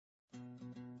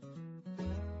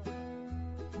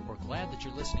glad that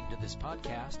you're listening to this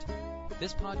podcast.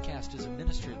 This podcast is a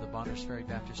ministry of the Bonners Ferry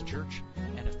Baptist Church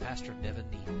and of Pastor Nevin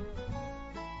Neal.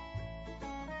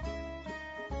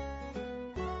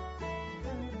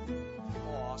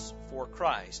 Loss for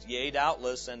Christ. Yea,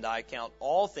 doubtless, and I count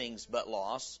all things but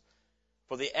loss,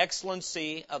 for the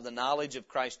excellency of the knowledge of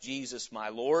Christ Jesus my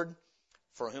Lord,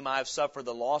 for whom I have suffered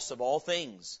the loss of all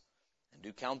things, and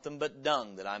do count them but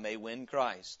dung, that I may win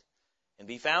Christ, and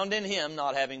be found in Him,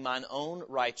 not having mine own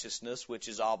righteousness, which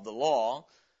is of the law,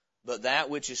 but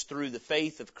that which is through the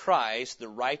faith of Christ, the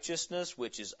righteousness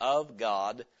which is of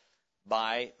God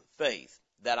by faith,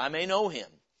 that I may know Him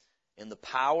in the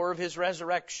power of His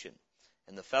resurrection,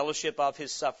 and the fellowship of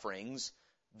His sufferings,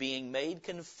 being made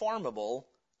conformable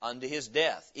unto His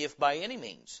death, if by any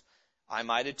means I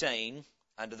might attain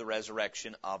unto the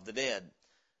resurrection of the dead.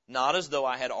 Not as though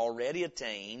I had already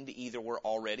attained, either were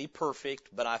already perfect,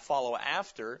 but I follow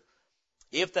after,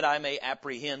 if that I may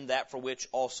apprehend that for which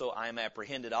also I am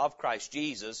apprehended of Christ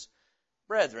Jesus.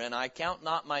 Brethren, I count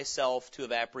not myself to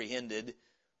have apprehended,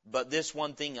 but this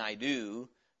one thing I do,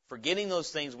 forgetting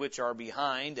those things which are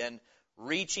behind, and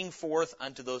reaching forth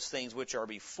unto those things which are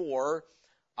before,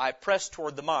 I press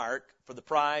toward the mark for the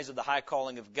prize of the high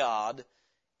calling of God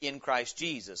in Christ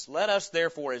Jesus. Let us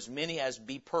therefore, as many as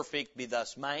be perfect, be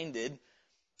thus minded.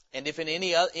 And if in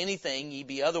anything ye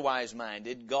be otherwise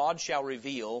minded, God shall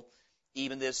reveal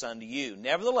even this unto you.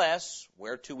 Nevertheless,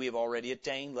 whereto we have already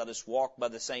attained, let us walk by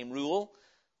the same rule.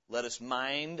 Let us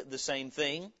mind the same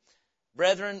thing.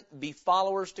 Brethren, be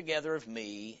followers together of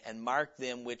me, and mark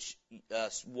them which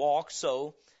walk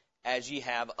so as ye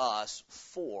have us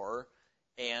for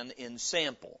an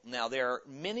ensample. Now, there are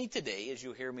many today, as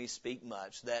you hear me speak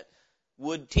much, that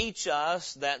would teach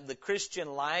us that the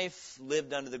Christian life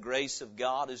lived under the grace of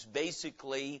God is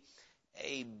basically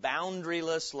a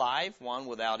boundaryless life, one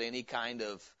without any kind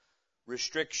of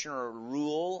restriction or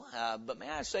rule. But may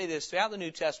I say this, throughout the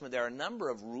New Testament there are a number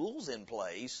of rules in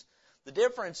place. The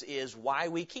difference is why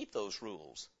we keep those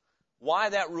rules, why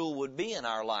that rule would be in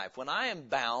our life. When I am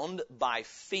bound by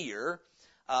fear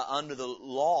under the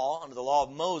law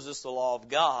of Moses, the law of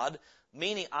God,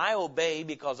 meaning I obey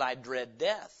because I dread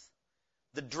death.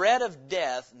 The dread of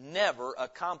death never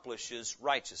accomplishes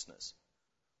righteousness.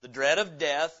 The dread of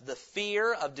death, the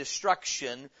fear of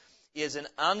destruction, is an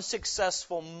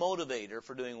unsuccessful motivator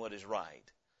for doing what is right.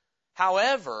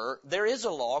 However, there is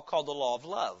a law called the law of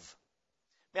love.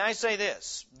 May I say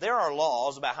this? There are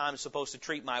laws about how I'm supposed to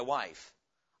treat my wife.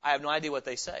 I have no idea what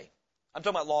they say. I'm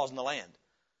talking about laws in the land.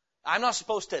 I'm not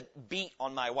supposed to beat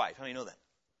on my wife. How many know that?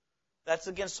 That's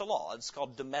against the law. It's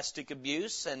called domestic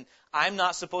abuse, and I'm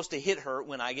not supposed to hit her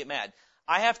when I get mad.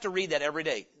 I have to read that every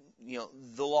day,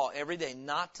 the law every day,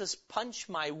 not to punch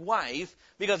my wife,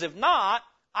 because if not,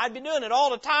 I'd be doing it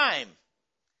all the time.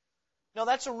 No,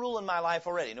 that's a rule in my life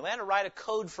already. No matter write a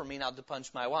code for me not to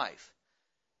punch my wife,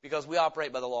 because we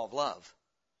operate by the law of love.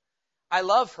 I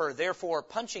love her, therefore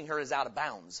punching her is out of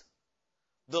bounds.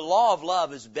 The law of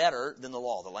love is better than the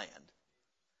law of the land.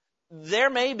 There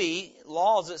may be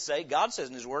laws that say, God says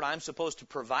in His Word, I'm supposed to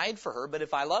provide for her, but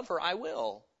if I love her, I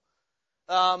will.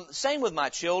 Same with my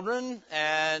children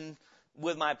and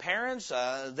with my parents.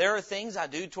 There are things I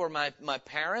do toward my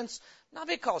parents, not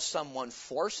because someone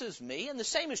forces me, and the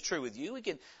same is true with you.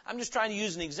 I'm just trying to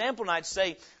use an example, and I'd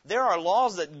say there are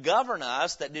laws that govern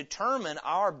us, that determine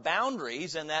our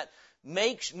boundaries, and that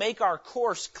make our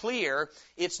course clear.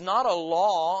 It's not a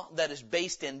law that is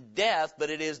based in death, but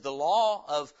it is the law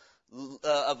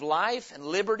of life and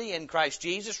liberty in Christ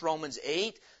Jesus. Romans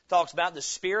 8 talks about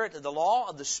the law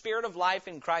of the Spirit of life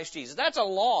in Christ Jesus. That's a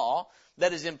law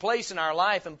that is in place in our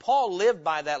life, and Paul lived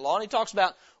by that law, and he talks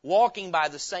about walking by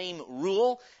the same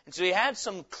rule. And so he had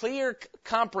some clear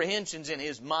comprehensions in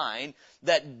his mind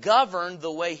that governed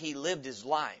the way he lived his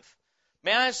life.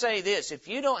 May I say this, if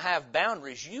you don't have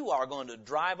boundaries, you are going to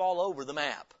drive all over the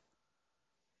map.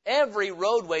 Every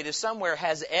roadway to somewhere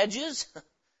has edges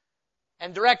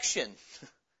and direction.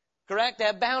 Correct? They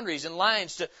have boundaries and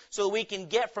lines so we can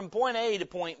get from point A to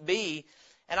point B.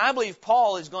 And I believe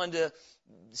Paul is going to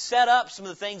set up some of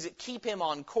the things that keep him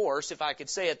on course, if I could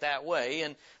say it that way.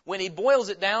 And when he boils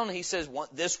it down, he says,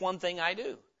 this one thing I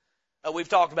do. We've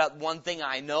talked about one thing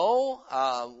I know,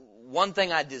 one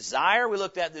thing I desire. We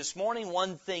looked at this morning.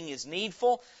 One thing is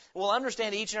needful. We'll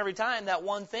understand each and every time that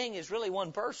one thing is really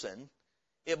one person.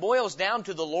 It boils down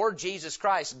to the Lord Jesus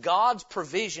Christ. God's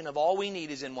provision of all we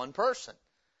need is in one person.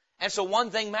 And so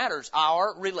one thing matters,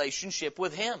 our relationship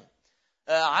with Him.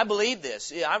 I believe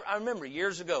this. I remember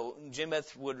years ago, Jim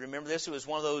Beth would remember this. It was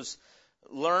one of those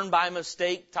learn by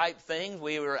mistake type things.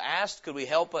 We were asked, could we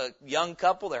help a young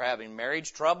couple? They're having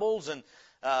marriage troubles, and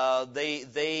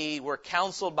They were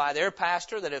counseled by their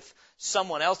pastor that if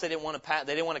someone else they didn't want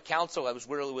to counsel, I was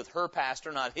really with her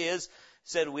pastor, not his.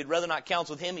 Said we'd rather not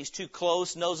counsel with him. He's too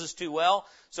close, knows us too well.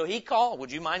 So he called.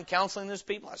 Would you mind counseling these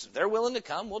people? I said, if they're willing to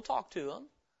come, we'll talk to them.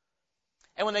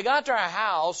 And when they got to our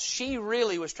house, she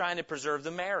really was trying to preserve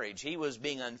the marriage. He was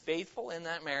being unfaithful in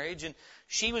that marriage, and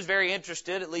she was very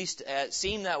interested, at least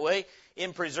seemed that way,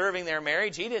 in preserving their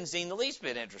marriage. He didn't seem the least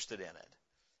bit interested in it.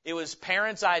 It was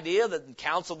parents' idea that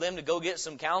counseled them to go get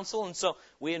some counsel, and so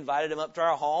we invited them up to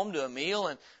our home to a meal,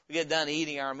 and we get done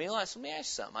eating our meal. I said, let me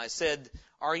ask you something. I said,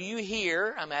 are you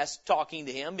here? I'm talking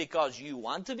to him because you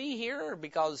want to be here or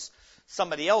because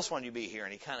somebody else wanted you to be here?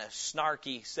 And he kind of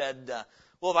snarky said,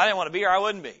 well, if I didn't want to be here, I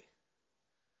wouldn't be.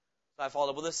 So I followed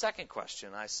up with a second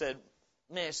question. I said,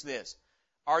 let me ask this.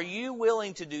 Are you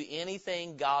willing to do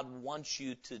anything God wants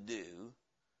you to do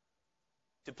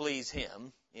to please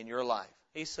Him in your life?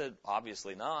 He said,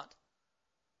 obviously not.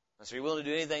 I said, are you willing to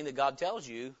do anything that God tells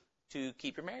you to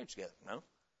keep your marriage together? No.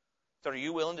 So are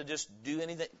you willing to just do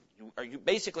anything? Are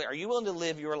you willing to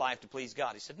live your life to please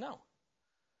God? He said, no.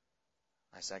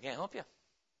 I said, I can't help you.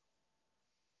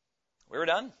 We were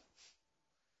done.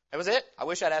 That was it. I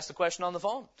wish I'd asked the question on the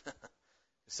phone.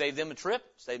 Save them a trip,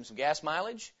 save them some gas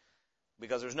mileage,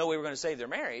 because there's no way we're going to save their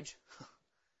marriage.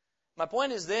 My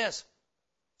point is this.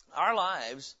 Our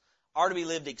lives are to be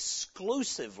lived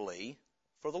exclusively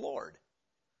for the Lord.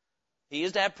 He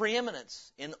is to have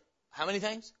preeminence in how many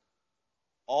things?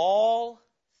 All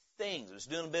things. I was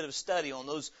doing a bit of study on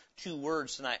those two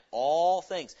words tonight. All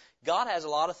things. God has a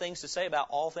lot of things to say about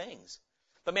all things.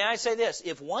 But may I say this?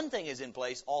 If one thing is in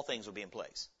place, all things will be in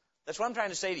place. That's what I'm trying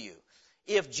to say to you.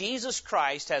 If Jesus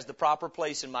Christ has the proper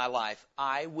place in my life,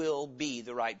 I will be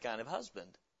the right kind of husband.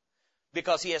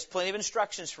 Because He has plenty of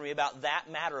instructions for me about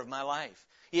that matter of my life.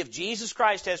 If Jesus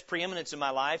Christ has preeminence in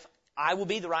my life, I will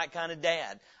be the right kind of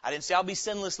dad. I didn't say I'll be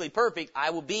sinlessly perfect.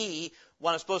 I will be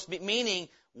what I'm supposed to be, meaning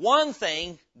one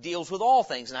thing deals with all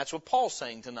things, and that's what Paul's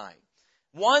saying tonight.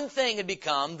 One thing had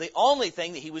become the only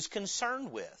thing that he was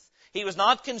concerned with. He was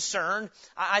not concerned.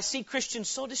 I see Christians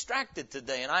so distracted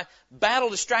today, and I battle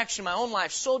distraction in my own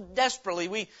life so desperately.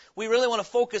 We really want to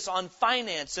focus on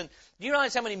finance. And do you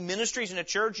realize how many ministries in a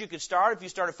church you could start if you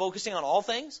started focusing on all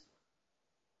things?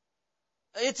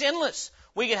 It's endless.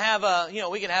 We can have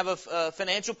a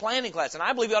financial planning class, and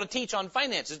I believe we ought to teach on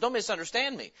finances. Don't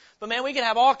misunderstand me. But man, we can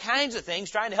have all kinds of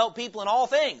things trying to help people in all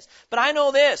things. But I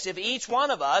know this, if each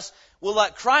one of us will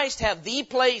let Christ have the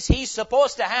place He's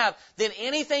supposed to have, then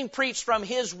anything preached from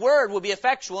His Word will be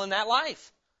effectual in that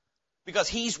life. Because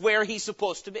He's where He's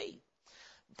supposed to be.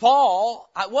 Paul,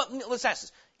 let's ask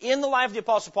this. In the life of the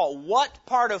Apostle Paul, what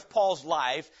part of Paul's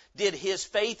life did his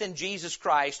faith in Jesus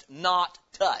Christ not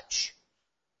touch?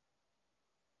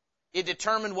 It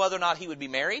determined whether or not he would be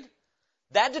married.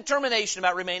 That determination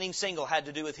about remaining single had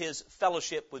to do with his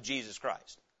fellowship with Jesus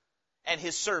Christ and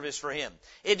his service for Him.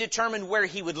 It determined where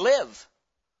he would live.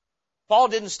 Paul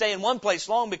didn't stay in one place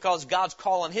long because God's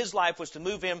call on his life was to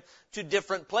move him to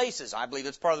different places. I believe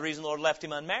that's part of the reason the Lord left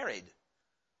him unmarried.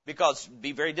 Because it would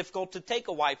be very difficult to take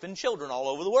a wife and children all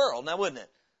over the world, now wouldn't it?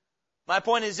 My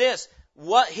point is this.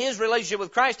 What his relationship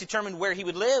with Christ determined where he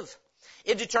would live.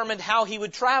 It determined how he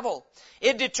would travel.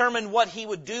 It determined what he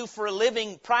would do for a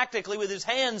living practically with his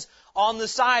hands on the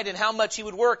side and how much he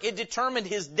would work. It determined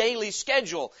his daily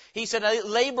schedule. He said,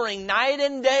 laboring night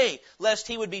and day, lest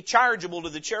he would be chargeable to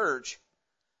the church.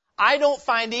 I don't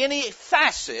find any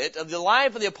facet of the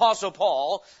life of the Apostle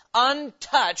Paul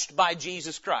untouched by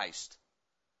Jesus Christ.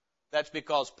 That's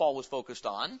because Paul was focused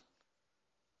on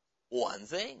one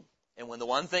thing. And when the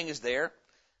one thing is there,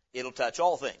 it'll touch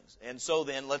all things. And so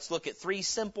then, let's look at three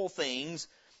simple things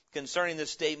concerning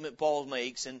this statement Paul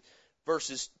makes in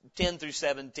verses 10 through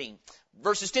 17.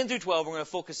 Verses 10 through 12, we're going to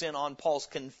focus in on Paul's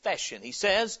confession. He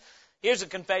says, here's a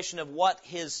confession of what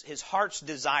his heart's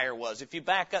desire was. If you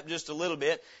back up just a little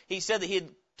bit, he said that he had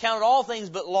counted all things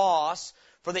but loss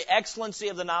for the excellency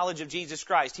of the knowledge of Jesus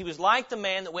Christ. He was like the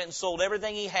man that went and sold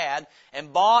everything he had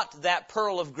and bought that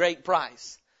pearl of great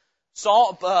price.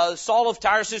 Saul of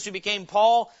Tarsus, who became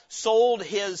Paul, sold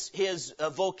his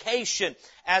vocation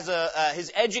as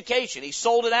his education. He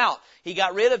sold it out. He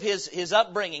got rid of his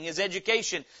upbringing, his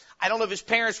education. I don't know if his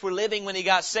parents were living when he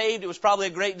got saved. It was probably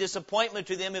a great disappointment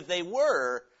to them if they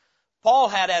were. Paul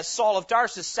had, as Saul of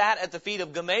Tarsus, sat at the feet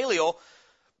of Gamaliel,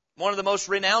 one of the most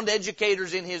renowned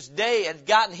educators in his day, had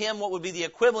gotten him what would be the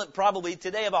equivalent probably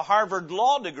today of a Harvard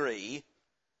law degree,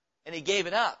 and he gave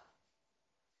it up.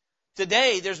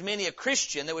 Today, there's many a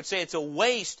Christian that would say it's a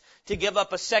waste to give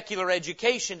up a secular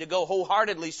education to go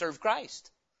wholeheartedly serve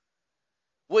Christ.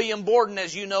 William Borden,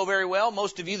 as you know very well,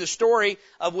 most of you, the story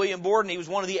of William Borden, he was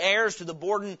one of the heirs to the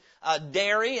Borden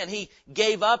dairy, and he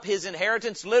gave up his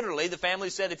inheritance. Literally, the family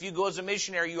said, if you go as a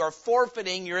missionary, you are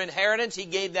forfeiting your inheritance. He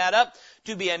gave that up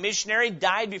to be a missionary,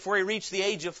 died before he reached the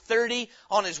age of 30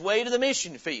 on his way to the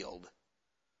mission field.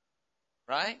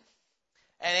 Right?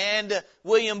 And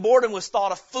William Borden was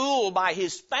thought a fool by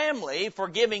his family for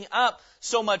giving up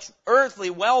so much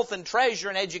earthly wealth and treasure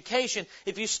and education.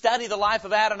 If you study the life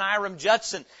of Adoniram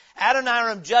Judson,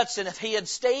 if he had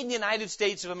stayed in the United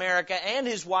States of America, and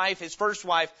his wife, his first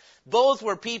wife, both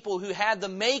were people who had the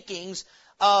makings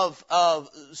of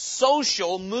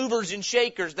social movers and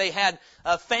shakers. They had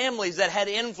families that had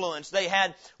influence. They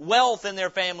had wealth in their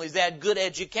families. They had good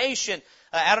education.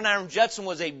 Adoniram Judson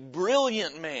was a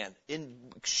brilliant man,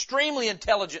 extremely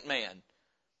intelligent man.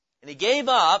 And he gave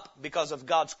up because of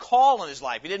God's call on his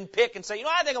life. He didn't pick and say,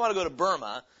 I think I want to go to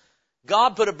Burma.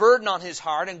 God put a burden on his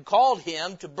heart and called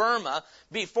him to Burma.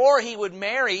 Before he would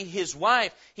marry his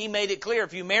wife, he made it clear,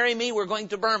 if you marry me, we're going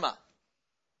to Burma.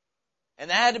 And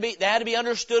that had to be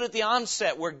understood at the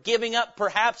onset. We're giving up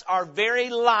perhaps our very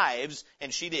lives,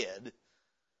 and she did,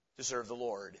 to serve the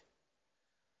Lord.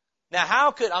 Now,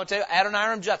 I'll tell you,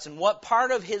 Adoniram Judson, what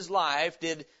part of his life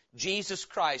did Jesus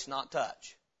Christ not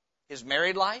touch? His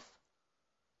married life?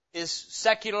 His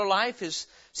secular life?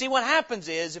 See, what happens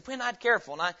is, if we're not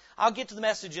careful, and I'll get to the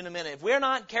message in a minute, if we're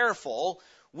not careful,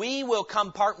 we will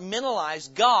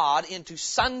compartmentalize God into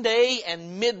Sunday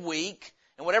and midweek,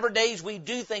 and whatever days we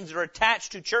do things that are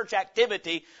attached to church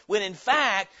activity, when in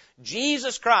fact,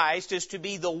 Jesus Christ is to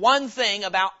be the one thing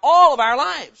about all of our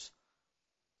lives.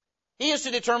 He is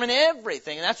to determine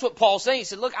everything. And that's what Paul's saying. He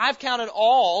said, look, I've counted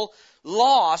all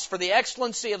loss for the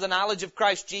excellency of the knowledge of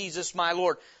Christ Jesus my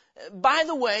Lord. By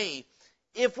the way,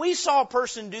 if we saw a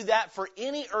person do that for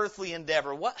any earthly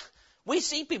endeavor, we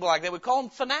see people like that. We call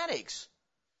them fanatics.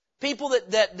 People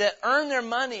that earn their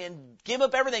money and give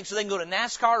up everything so they can go to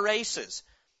NASCAR races.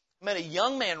 I met a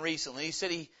young man recently. He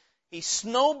said he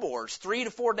snowboards 3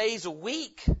 to 4 days a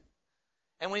week.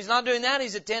 And when he's not doing that,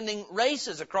 he's attending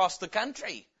races across the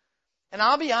country. And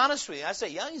I'll be honest with you, I say,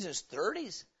 young, he's in his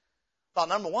 30s. Thought,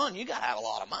 number one, you got to have a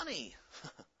lot of money.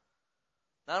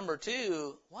 Number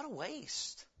two, what a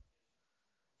waste.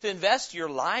 To invest your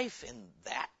life in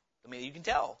that. I mean, you can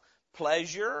tell.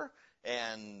 Pleasure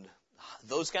and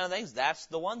those kind of things, that's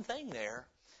the one thing there.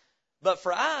 But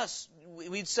for us,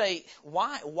 we'd say,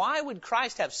 why? Why would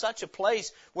Christ have such a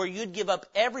place where you'd give up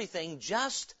everything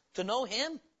just to know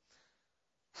Him?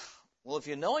 Well, if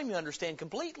you know Him, you understand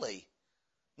completely.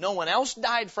 No one else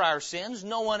died for our sins.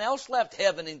 No one else left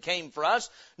heaven and came for us.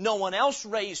 No one else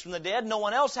raised from the dead. No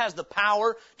one else has the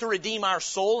power to redeem our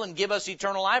soul and give us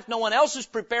eternal life. No one else is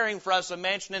preparing for us a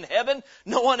mansion in heaven.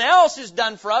 No one else has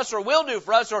done for us or will do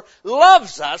for us or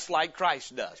loves us like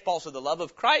Christ does. Paul said, the love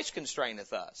of Christ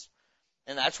constraineth us.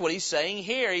 And that's what he's saying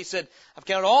here. He said, I've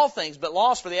counted all things but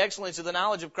loss for the excellence of the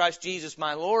knowledge of Christ Jesus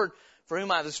my Lord, for whom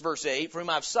this is verse 8, for whom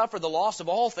I've suffered the loss of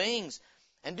all things.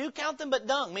 And do count them but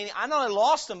dung. Meaning, I not only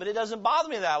lost them, but it doesn't bother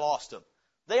me that I lost them.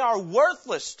 They are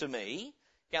worthless to me.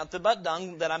 Count them but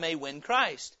dung, that I may win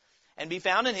Christ. And be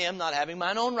found in Him, not having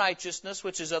mine own righteousness,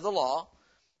 which is of the law.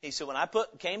 He said, when I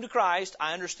came to Christ,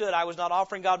 I understood I was not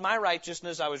offering God my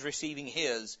righteousness, I was receiving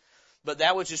His. But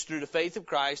that which is through the faith of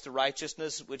Christ, the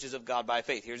righteousness which is of God by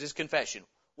faith. Here's his confession.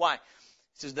 Why? He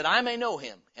says, that I may know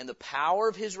Him, and the power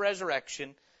of His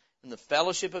resurrection, and the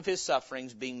fellowship of His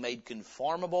sufferings, being made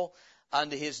conformable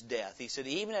unto His death. He said,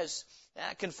 even as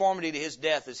conformity to His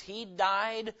death, as He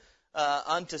died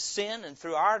unto sin, and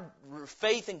through our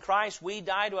faith in Christ, we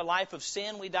die to a life of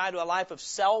sin, we die to a life of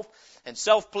self, and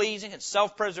self-pleasing, and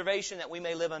self-preservation, that we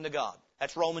may live unto God.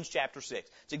 That's Romans chapter 6.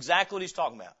 It's exactly what he's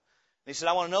talking about. And he said,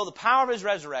 I want to know the power of His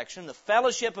resurrection, the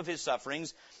fellowship of His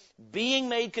sufferings, being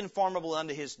made conformable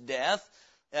unto His death.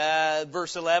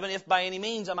 Verse 11, if by any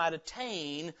means I might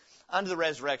attain unto the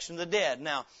resurrection of the dead.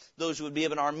 Now, those who would be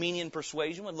of an Arminian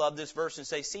persuasion would love this verse and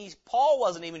say, see, Paul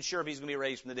wasn't even sure if he's going to be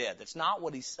raised from the dead. That's not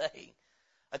what he's saying.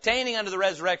 Attaining unto the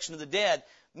resurrection of the dead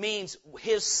means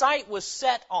his sight was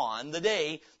set on the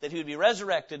day that he would be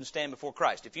resurrected and stand before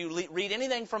Christ. If you read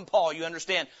anything from Paul, you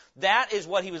understand that is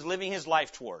what he was living his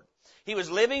life toward. He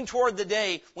was living toward the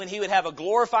day when he would have a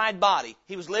glorified body.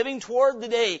 He was living toward the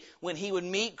day when he would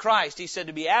meet Christ. He said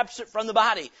to be absent from the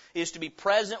body is to be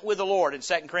present with the Lord in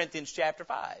 2 Corinthians chapter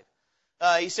 5.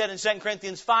 He said in 2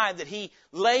 Corinthians 5 that he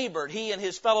and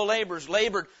his fellow laborers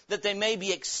labored that they may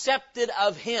be accepted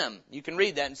of Him. You can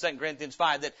read that in 2 Corinthians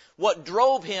 5, that what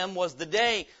drove him was the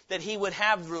day that he would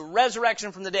have the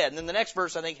resurrection from the dead. And then the next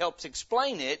verse, I think, helps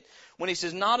explain it when he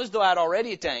says, not as though I had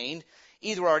already attained,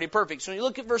 either were already perfect. So when you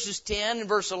look at verses 10 and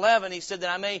verse 11, he said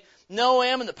that I may know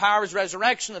him and the power of his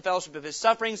resurrection, the fellowship of his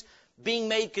sufferings, being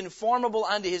made conformable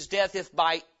unto his death, if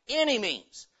by any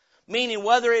means. Meaning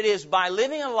whether it is by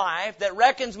living a life that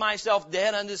reckons myself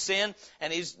dead unto sin,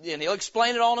 and he'll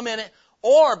explain it all in a minute,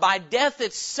 or by death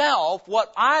itself,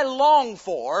 what I long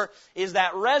for is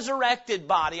that resurrected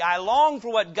body. I long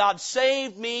for what God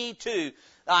saved me to.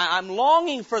 I'm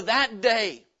longing for that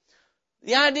day.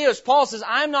 The idea is, Paul says,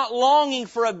 I'm not longing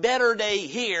for a better day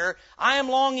here. I am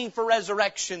longing for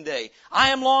resurrection day. I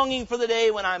am longing for the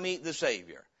day when I meet the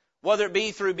Savior. Whether it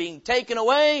be through being taken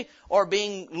away or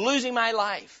losing my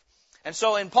life. And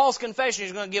so in Paul's confession,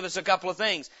 he's going to give us a couple of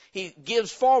things. He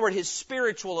gives forward his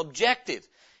spiritual objective.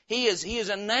 He is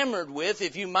enamored with,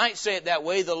 if you might say it that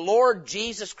way, the Lord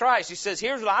Jesus Christ. He says,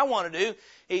 here's what I want to do.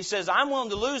 He says, I'm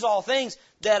willing to lose all things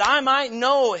that I might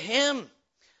know Him.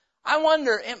 I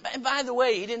wonder, and by the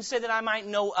way, he didn't say that I might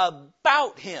know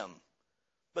about Him,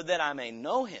 but that I may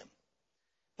know Him.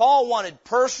 Paul wanted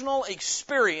personal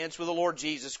experience with the Lord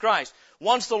Jesus Christ.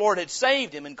 Once the Lord had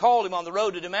saved him and called him on the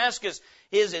road to Damascus,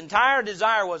 his entire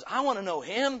desire was, I want to know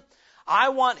Him. I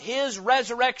want His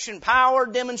resurrection power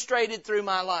demonstrated through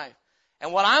my life.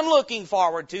 And what I'm looking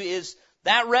forward to is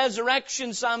that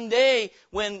resurrection someday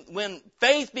when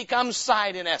faith becomes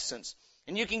sight in essence.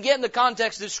 And you can get in the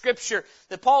context of the Scripture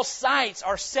that Paul's sights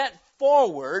are set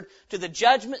forward to the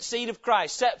judgment seat of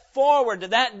Christ, set forward to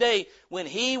that day when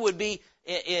He would be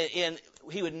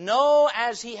He would know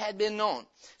as He had been known.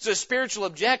 So the spiritual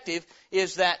objective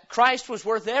is that Christ was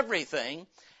worth everything,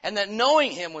 and that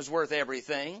knowing Him was worth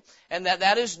everything, and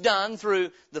that is done through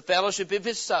the fellowship of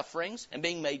His sufferings and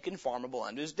being made conformable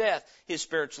unto His death. His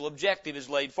spiritual objective is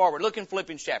laid forward. Look in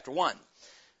Philippians chapter 1.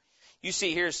 You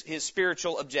see, here's his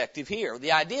spiritual objective here.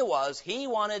 The idea was he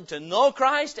wanted to know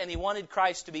Christ and he wanted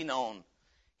Christ to be known.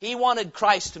 He wanted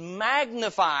Christ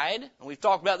magnified, and we've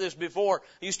talked about this before.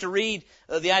 I used to read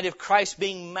the idea of Christ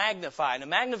being magnified. Now,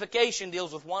 magnification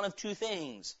deals with one of two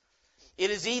things.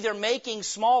 It is either making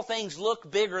small things look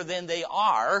bigger than they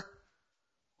are.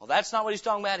 Well, that's not what he's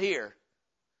talking about here.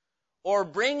 Or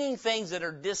bringing things that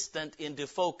are distant into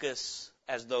focus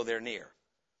as though they're near.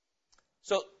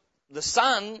 So, the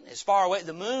sun is far away.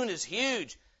 The moon is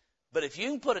huge. But if you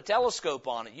can put a telescope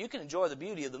on it, you can enjoy the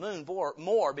beauty of the moon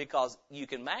more because you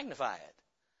can magnify it.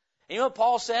 And you know what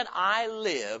Paul said? I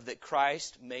live that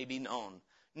Christ may be known.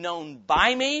 Known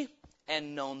by me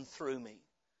and known through me.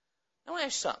 Now, I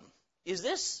ask you something.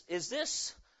 Is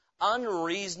this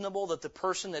unreasonable that the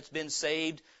person that's been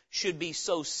saved should be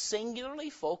so singularly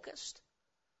focused?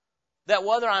 That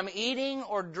whether I'm eating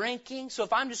or drinking, so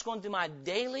if I'm just going through my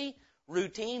daily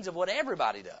routines of what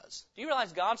everybody does. Do you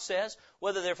realize God says,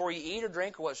 whether therefore you eat or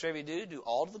drink or whatsoever you do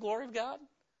all to the glory of God?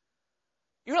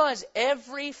 You realize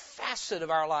every facet of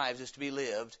our lives is to be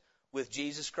lived with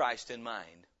Jesus Christ in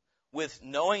mind, with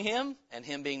knowing Him and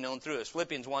Him being known through us.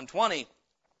 Philippians 1:20, talking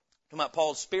about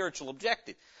Paul's spiritual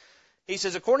objective. He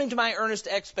says, according to my earnest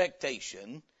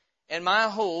expectation and my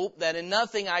hope that in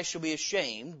nothing I shall be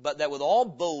ashamed, but that with all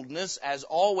boldness, as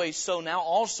always so now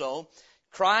also,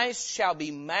 Christ shall be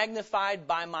magnified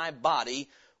by my body,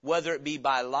 whether it be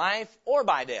by life or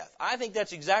by death. I think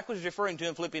that's exactly what he's referring to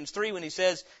in Philippians 3 when he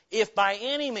says, if by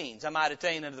any means I might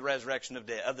attain unto the resurrection of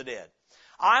the dead.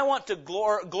 I want to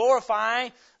glorify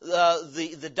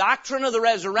the doctrine of the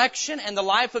resurrection and the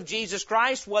life of Jesus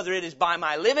Christ, whether it is by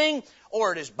my living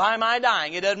or it is by my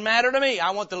dying. It doesn't matter to me.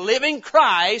 I want the living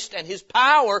Christ and His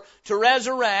power to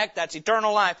resurrect, that's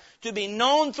eternal life, to be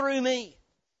known through me.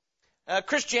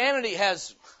 Christianity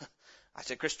has, I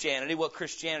say Christianity, what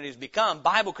Christianity has become.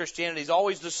 Bible Christianity is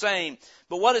always the same.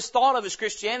 But what is thought of as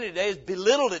Christianity today has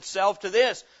belittled itself to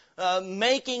this,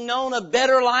 making known a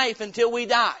better life until we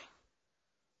die.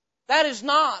 That is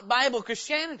not Bible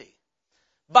Christianity.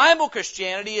 Bible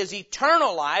Christianity is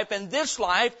eternal life, and this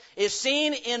life is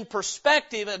seen in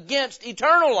perspective against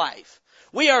eternal life.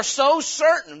 We are so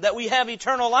certain that we have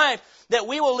eternal life that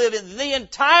we will live in the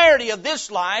entirety of this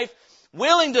life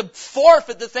willing to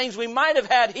forfeit the things we might have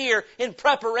had here in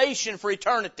preparation for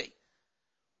eternity.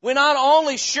 We're not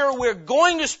only sure we're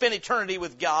going to spend eternity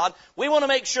with God, we want to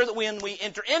make sure that when we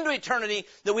enter into eternity,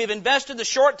 that we've invested the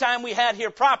short time we had here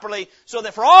properly, so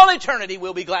that for all eternity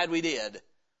we'll be glad we did.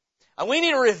 And we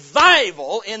need a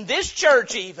revival in this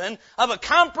church even of a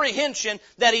comprehension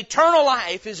that eternal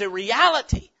life is a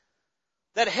reality.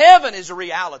 That heaven is a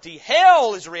reality.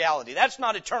 Hell is a reality. That's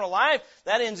not eternal life.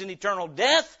 That ends in eternal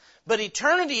death. But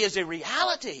eternity is a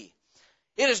reality.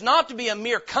 It is not to be a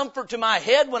mere comfort to my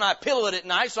head when I pillow it at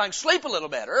night so I can sleep a little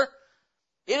better.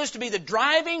 It is to be the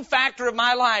driving factor of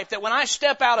my life that when I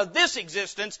step out of this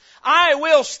existence, I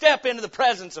will step into the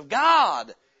presence of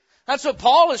God. That's what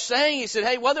Paul is saying. He said,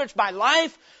 hey, whether it's by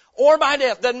life or by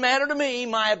death, doesn't matter to me.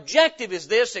 My objective is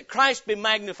this, that Christ be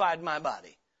magnified in my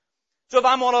body. So if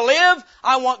I'm going to live,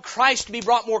 I want Christ to be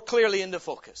brought more clearly into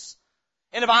focus.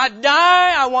 And if I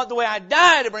die, I want the way I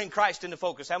die to bring Christ into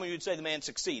focus. How many of you would say the man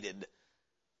succeeded?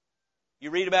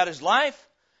 You read about his life,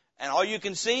 and all you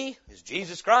can see is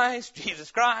Jesus Christ,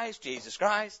 Jesus Christ, Jesus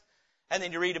Christ. And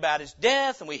then you read about his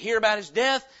death, and we hear about his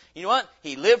death. You know what?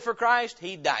 He lived for Christ.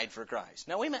 He died for Christ.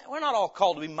 Now, we're not all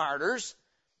called to be martyrs,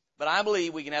 but I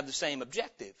believe we can have the same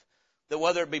objective. That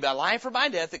whether it be by life or by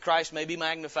death, that Christ may be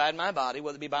magnified in my body,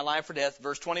 whether it be by life or death.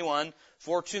 Verse 21,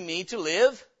 for to me to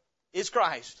live is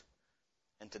Christ,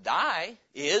 and to die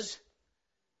is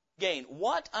gain.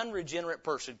 What unregenerate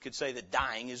person could say that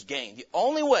dying is gain? The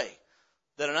only way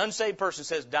that an unsaved person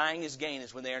says dying is gain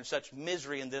is when they are in such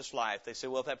misery in this life. They say,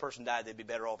 well, if that person died, they'd be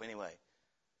better off anyway.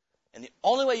 And the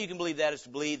only way you can believe that is to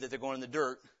believe that they're going in the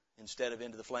dirt instead of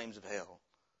into the flames of hell.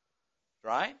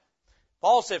 Right?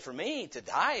 Paul said, for me, to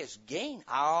die is gain.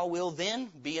 I will then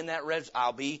be in that,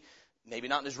 I'll be, maybe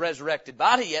not in his resurrected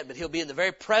body yet, but he'll be in the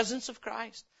very presence of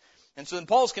Christ. And so in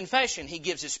Paul's confession, he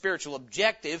gives his spiritual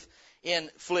objective in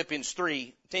Philippians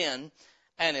 3:10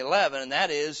 and 11, and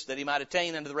that is that he might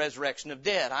attain unto the resurrection of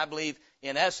dead. I believe,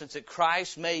 in essence, that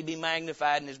Christ may be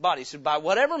magnified in his body. He said, by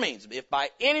whatever means, if by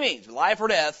any means, life or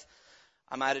death,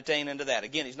 I might attain unto that.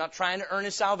 Again, he's not trying to earn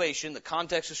his salvation. The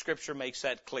context of Scripture makes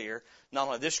that clear. Not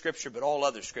only this Scripture, but all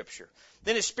other Scripture.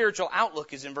 Then his spiritual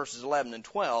outlook is in verses 11 and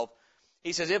 12.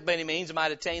 He says, if by any means I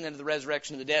might attain unto the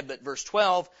resurrection of the dead. But verse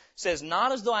 12 says,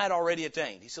 not as though I had already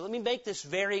attained. He said, let me make this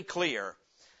very clear.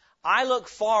 I look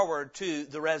forward to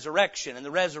the resurrection and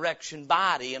the resurrection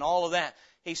body and all of that.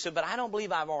 He said, but I don't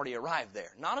believe I've already arrived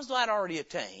there. Not as though I'd already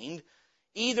attained.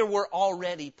 Either we're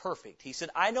already perfect. He said,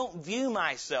 I don't view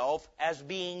myself as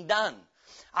being done.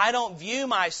 I don't view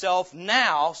myself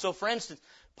now. So, for instance,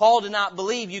 Paul did not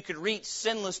believe you could reach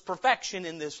sinless perfection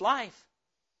in this life.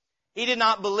 He did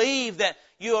not believe that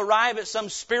you arrive at some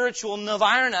spiritual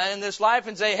nirvana in this life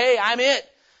and say, hey, I'm it.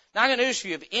 Now, I'm going to news for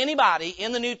you. If anybody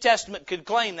in the New Testament could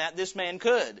claim that, this man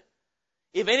could.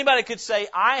 If anybody could say,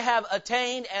 I have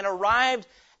attained and arrived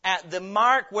at the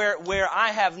mark where I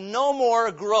have no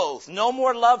more growth, no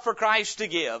more love for Christ to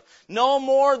give, no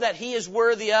more that He is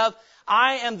worthy of,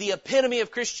 I am the epitome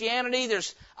of Christianity.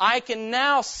 I can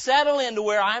now settle into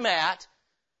where I'm at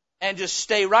and just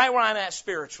stay right where I'm at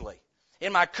spiritually.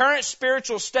 In my current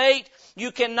spiritual state,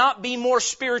 you cannot be more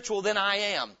spiritual than I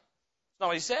am. That's not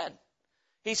what he said.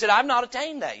 He said, I've not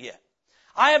attained that yet.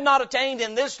 I have not attained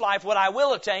in this life what I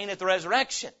will attain at the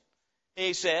resurrection.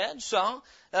 He said, so,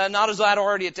 not as though I'd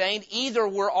already attained. Either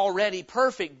we're already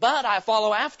perfect, but I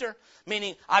follow after.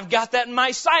 Meaning, I've got that in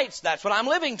my sights. That's what I'm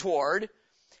living toward.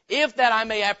 If that I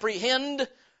may apprehend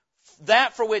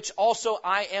that for which also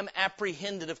I am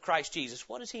apprehended of Christ Jesus.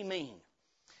 What does he mean?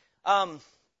 I'll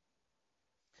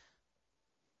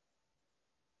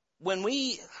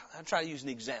try to use an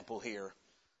example here.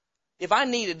 If I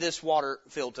needed this water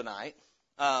filled tonight,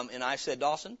 and I said,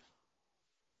 Dawson,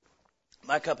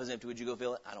 my cup is empty, would you go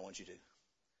fill it? I don't want you to.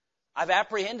 I've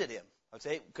apprehended him. I'd say,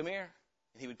 hey, come here.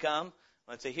 And he would come.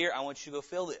 I'd say, here, I want you to go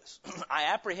fill this. I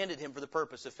apprehended him for the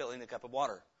purpose of filling the cup of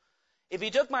water. If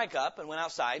he took my cup and went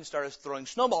outside and started throwing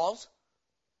snowballs,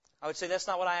 I would say, that's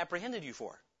not what I apprehended you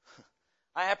for.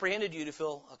 I apprehended you to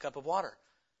fill a cup of water.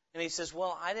 And he says,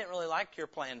 well, I didn't really like your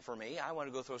plan for me. I want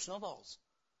to go throw snowballs.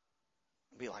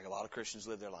 It'd be like a lot of Christians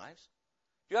live their lives.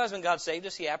 Do you realize when God saved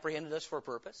us, He apprehended us for a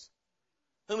purpose?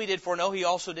 Whom He did foreknow, He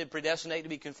also did predestinate to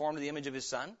be conformed to the image of His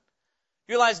Son.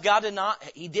 You realize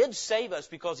He did save us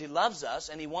because He loves us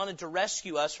and He wanted to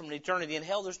rescue us from an eternity in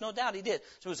hell. There's no doubt He did.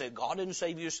 So we say, God didn't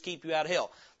save you to keep you out of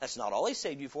hell. That's not all He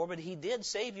saved you for, but He did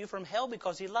save you from hell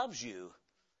because He loves you.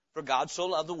 For God so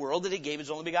loved the world that He gave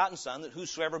His only begotten Son, that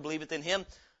whosoever believeth in Him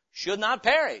should not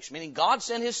perish. Meaning God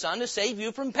sent His Son to save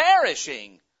you from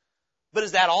perishing. But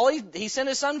is that all He sent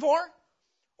His Son for?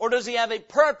 Or does He have a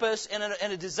purpose and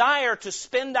a desire to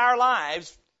spend our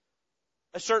lives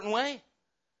a certain way?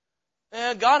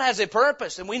 God has a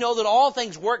purpose, and we know that all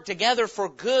things work together for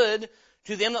good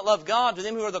to them that love God, to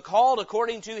them who are the called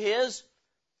according to His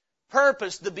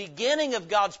purpose. The beginning of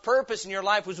God's purpose in your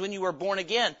life was when you were born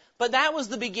again. But that was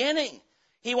the beginning.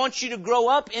 He wants you to grow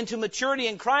up into maturity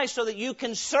in Christ so that you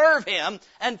can serve Him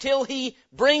until He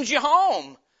brings you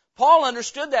home. Paul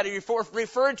understood that. He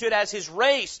referred to it as his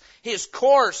race, his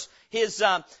course, his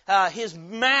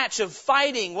match of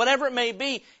fighting, whatever it may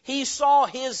be. He saw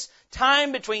his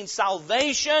time between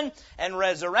salvation and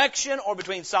resurrection, or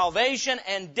between salvation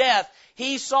and death,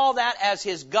 he saw that as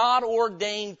his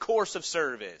God-ordained course of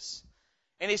service.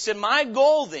 And he said, my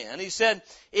goal then, he said,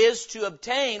 is to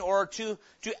obtain or to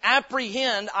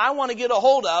apprehend, I want to get a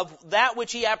hold of that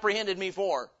which he apprehended me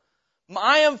for.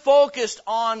 I am focused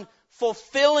on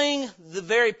fulfilling the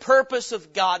very purpose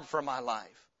of God for my life.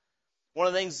 One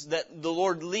of the things that the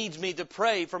Lord leads me to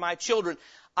pray for my children,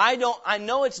 I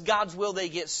know it's God's will they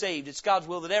get saved. It's God's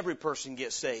will that every person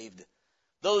gets saved.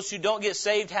 Those who don't get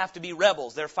saved have to be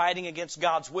rebels. They're fighting against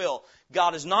God's will.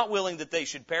 God is not willing that they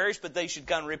should perish, but they should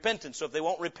come to repentance. So if they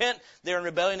won't repent, they're in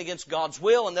rebellion against God's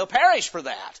will, and they'll perish for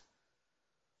that.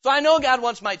 So I know God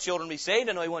wants my children to be saved.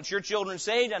 I know He wants your children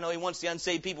saved. I know He wants the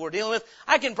unsaved people we're dealing with.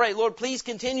 I can pray, Lord, please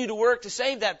continue to work to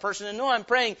save that person, and know I'm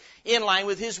praying in line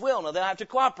with His will. Now, they have to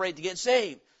cooperate to get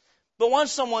saved. But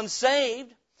once someone's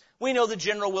saved, we know the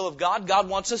general will of God. God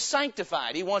wants us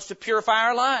sanctified. He wants to purify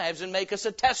our lives and make us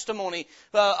a testimony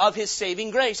of His saving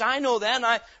grace. I know that, and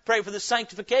I pray for the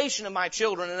sanctification of my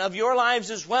children and of your lives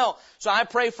as well. So I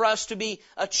pray for us to be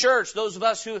a church, those of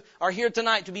us who are here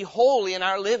tonight, to be holy in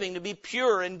our living, to be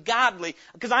pure and godly,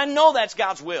 because I know that's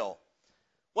God's will.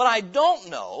 What I don't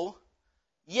know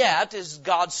yet is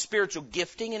God's spiritual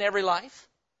gifting in every life.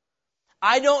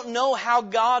 I don't know how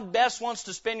God best wants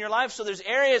to spend your life, so there's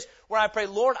areas where I pray,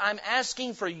 Lord, I'm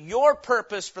asking for your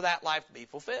purpose for that life to be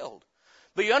fulfilled.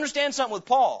 But you understand something with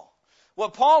Paul.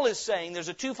 What Paul is saying, there's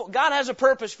a twofold. God has a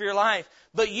purpose for your life,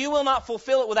 but you will not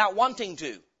fulfill it without wanting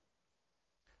to.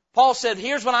 Paul said,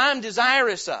 here's what I'm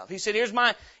desirous of. He said,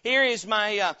 here is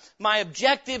my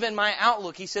objective and my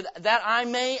outlook. He said, that I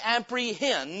may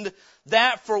apprehend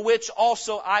that for which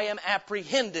also I am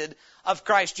apprehended of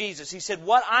Christ Jesus. He said,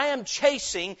 what I am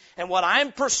chasing and what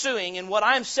I'm pursuing and what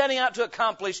I'm setting out to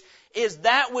accomplish is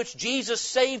that which Jesus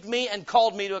saved me and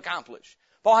called me to accomplish.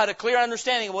 Paul had a clear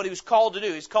understanding of what he was called to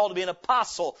do. He's called to be an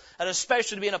apostle, and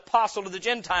especially to be an apostle to the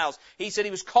Gentiles. He said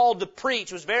he was called to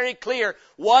preach. It was very clear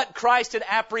what Christ had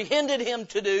apprehended him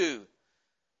to do.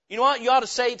 You know what? You ought to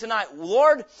say tonight,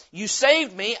 Lord, you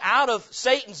saved me out of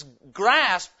Satan's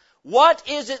grasp. What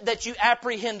is it that you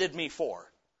apprehended me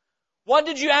for? What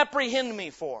did you apprehend me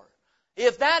for?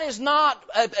 If that is not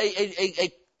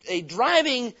a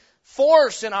driving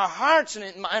force in our hearts and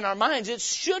in our minds, it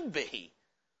should be.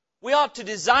 We ought to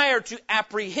desire to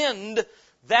apprehend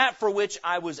that for which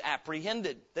I was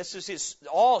apprehended. This is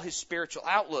all his spiritual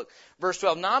outlook. Verse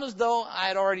 12, not as though I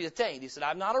had already attained. He said,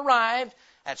 I've not arrived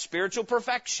at spiritual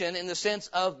perfection in the sense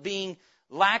of being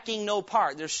lacking no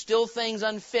part. There's still things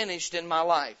unfinished in my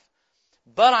life.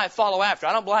 But I follow after.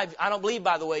 I don't believe,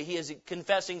 by the way, he is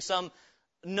confessing some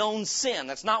known sin.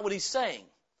 That's not what he's saying.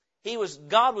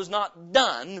 God was not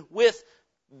done with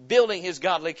building his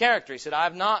godly character. He said,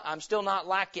 I'm still not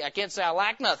lacking. I can't say I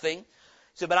lack nothing. He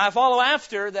said, but I follow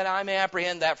after that I may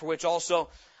apprehend that for which also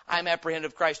I am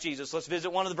apprehended of Christ Jesus. Let's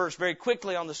visit one of the verses very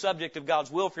quickly on the subject of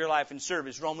God's will for your life and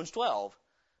service. Romans 12,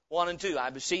 1 and 2. I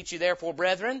beseech you therefore,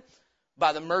 brethren,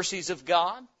 by the mercies of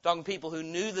God, talking to people who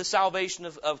knew the salvation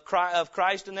of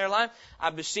Christ in their life. I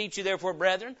beseech you therefore,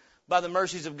 brethren, by the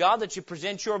mercies of God, that you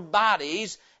present your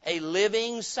bodies a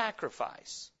living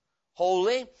sacrifice,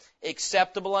 holy,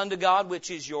 acceptable unto God,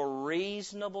 which is your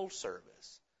reasonable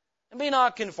service. And be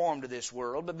not conformed to this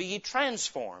world, but be ye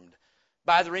transformed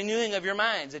by the renewing of your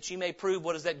minds, that ye may prove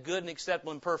what is that good and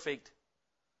acceptable and perfect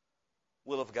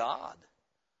will of God.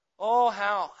 Oh,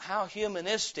 how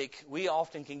humanistic we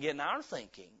often can get in our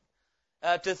thinking.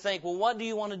 To think, well, what do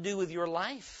you want to do with your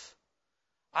life?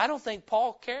 I don't think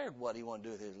Paul cared what he wanted to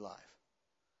do with his life.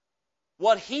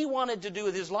 What he wanted to do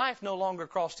with his life no longer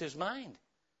crossed his mind.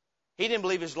 He didn't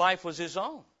believe his life was his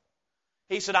own.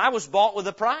 He said, I was bought with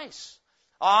a price.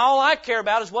 All I care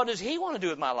about is what does he want to do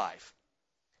with my life.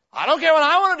 I don't care what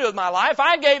I want to do with my life.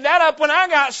 I gave that up when I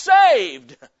got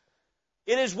saved.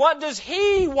 It is what does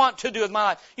he want to do with my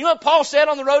life. You know what Paul said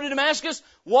on the road to Damascus?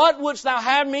 What wouldst thou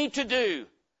have me to do?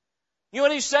 You know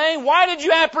what he's saying? Why did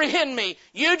you apprehend me?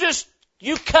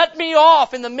 You cut me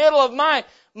off in the middle of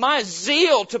my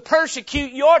zeal to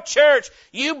persecute your church.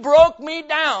 You broke me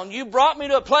down. You brought me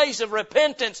to a place of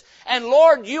repentance. And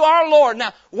Lord, you are Lord.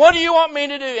 Now, what do you want me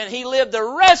to do? And he lived the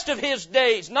rest of his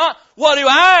days, not what do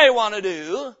I want to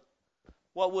do?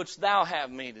 What wouldst thou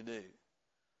have me to do?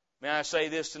 May I say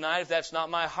this tonight? If that's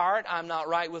not my heart, I'm not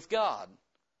right with God.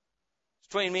 It's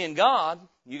between me and God.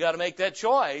 You got to make that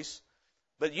choice.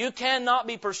 But you cannot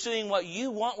be pursuing what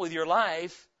you want with your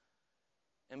life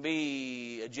and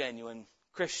be a genuine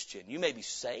Christian. You may be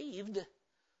saved,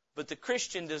 but the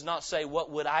Christian does not say,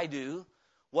 what would I do?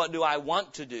 What do I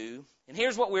want to do? And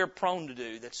here's what we're prone to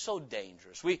do that's so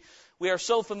dangerous. We are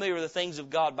so familiar with the things of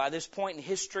God by this point in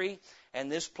history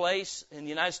and this place in the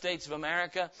United States of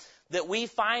America that we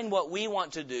find what we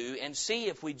want to do and see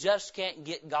if we just can't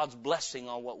get God's blessing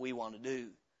on what we want to do.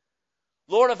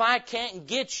 Lord, if I can't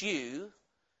get you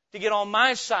to get on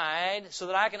my side so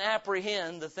that I can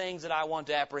apprehend the things that I want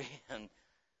to apprehend.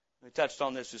 We touched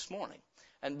on this morning.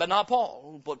 But not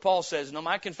Paul. What Paul says, no,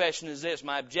 my confession is this.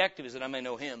 My objective is that I may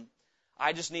know Him.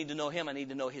 I just need to know Him. I need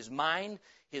to know His mind,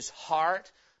 His heart,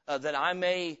 that I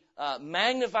may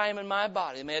magnify Him in my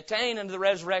body, may attain unto the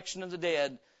resurrection of the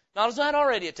dead. Not as I'd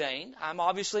already attained. I'm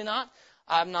obviously not.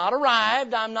 I'm not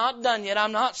arrived. I'm not done yet.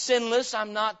 I'm not sinless.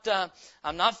 I'm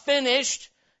not finished.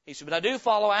 He said, but I do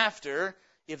follow after,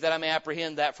 if that I may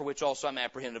apprehend that for which also I'm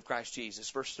apprehended of Christ Jesus.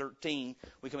 Verse 13,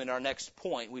 we come into our next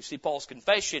point. We see Paul's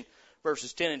confession,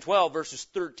 verses 10 and 12, verses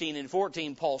 13 and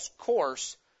 14, Paul's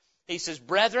course. He says,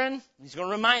 brethren, he's going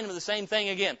to remind them of the same thing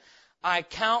again. I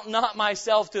count not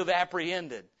myself to have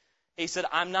apprehended. He said,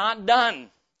 I'm not done.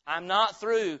 I'm not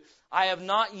through. I have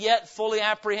not yet fully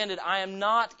apprehended. I am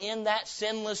not in that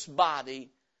sinless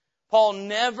body. Paul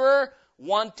never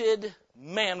wanted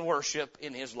man worship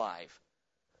in his life.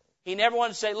 He never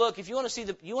wanted to say, look, if you want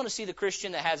to see the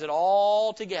Christian that has it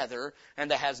all together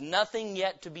and that has nothing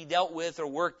yet to be dealt with or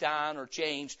worked on or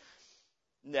changed,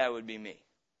 that would be me.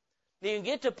 You can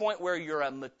get to a point where you're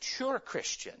a mature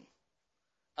Christian.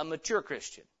 A mature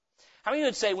Christian. How many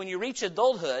would say when you reach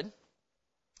adulthood,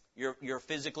 you're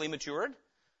physically matured,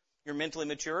 you're mentally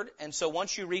matured, and so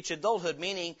once you reach adulthood,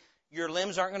 meaning your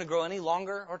limbs aren't going to grow any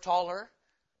longer or taller.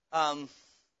 Some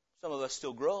of us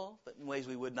still grow, but in ways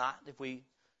we would not if we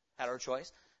had our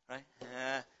choice.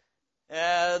 Right?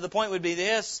 The point would be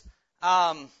this.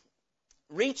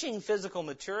 Reaching physical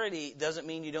maturity doesn't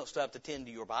mean you don't still have to tend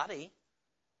to your body.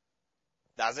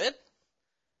 Does it?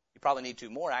 You probably need to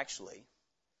more, actually.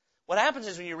 What happens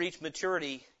is when you reach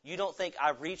maturity, you don't think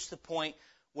I've reached the point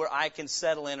where I can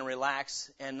settle in and relax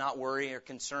and not worry or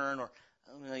concern, or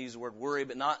I'm going to use the word worry,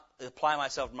 but not apply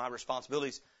myself to my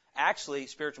responsibilities. Actually,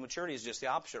 spiritual maturity is just the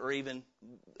opposite, or even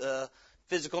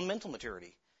physical and mental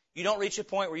maturity. You don't reach a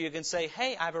point where you can say,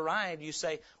 hey, I've arrived. You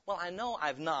say, well, I know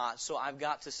I've not, so I've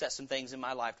got to set some things in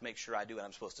my life to make sure I do what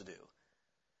I'm supposed to do.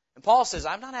 And Paul says,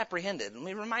 I've not apprehended. Let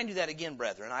me remind you that again,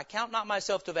 brethren. I count not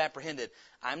myself to have apprehended.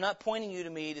 I'm not pointing you to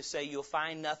me to say you'll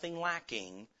find nothing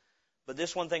lacking, but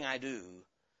this one thing I do,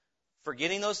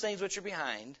 forgetting those things which are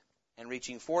behind and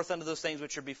reaching forth unto those things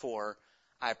which are before,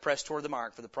 I press toward the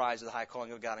mark for the prize of the high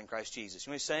calling of God in Christ Jesus. You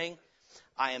know what he's saying?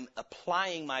 I am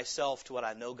applying myself to what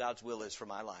I know God's will is for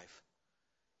my life.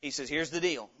 He says, here's the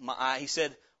deal. He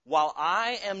said, while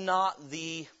I am not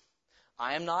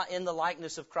in the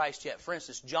likeness of Christ yet. For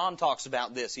instance, John talks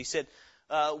about this. He said,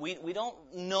 we don't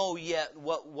know yet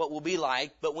what we'll be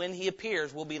like, but when He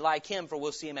appears, we'll be like Him, for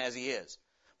we'll see Him as He is.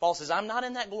 Paul says, I'm not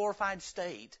in that glorified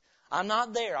state. I'm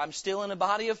not there. I'm still in a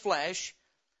body of flesh.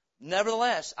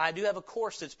 Nevertheless, I do have a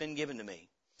course that's been given to me.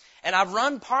 And I've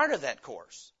run part of that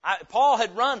course. Paul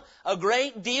had run a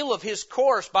great deal of his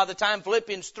course by the time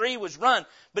Philippians 3 was run.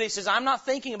 But he says, I'm not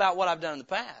thinking about what I've done in the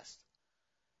past.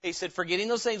 He said, forgetting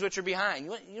those things which are behind.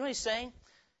 You know what he's saying?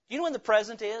 Do you know when the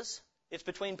present is? It's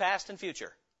between past and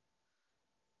future.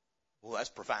 Well, that's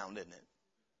profound, isn't it?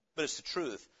 But it's the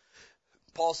truth.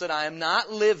 Paul said, I am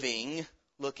not living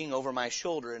looking over my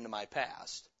shoulder into my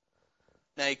past.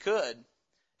 Now, he could.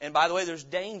 And by the way, there's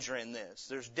danger in this.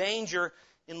 There's danger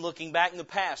in looking back in the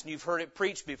past. And you've heard it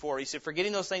preached before. He said,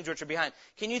 forgetting those things which are behind.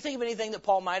 Can you think of anything that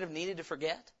Paul might have needed to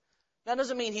forget? That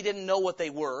doesn't mean he didn't know what they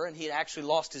were and he had actually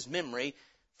lost his memory.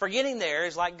 Forgetting there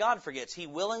is like God forgets. He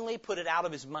willingly put it out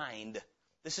of his mind.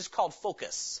 This is called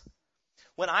focus.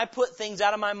 When I put things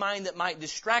out of my mind that might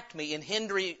distract me and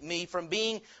hinder me from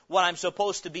being what I'm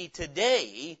supposed to be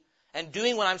today and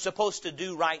doing what I'm supposed to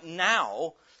do right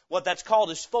now, what that's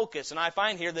called is focus. And I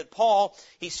find here that Paul,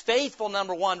 he's faithful,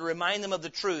 number one, to remind them of the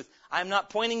truth. I'm not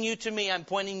pointing you to me, I'm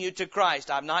pointing you to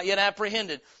Christ. I've not yet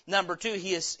apprehended. Number two,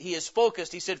 he is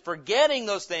focused. He said, forgetting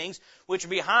those things which are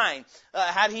behind.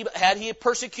 Had he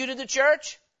persecuted the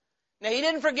church? Now, he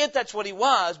didn't forget that's what he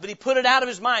was, but he put it out of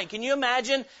his mind. Can you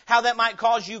imagine how that might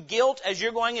cause you guilt as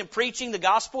you're going and preaching the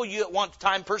gospel you at one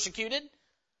time persecuted?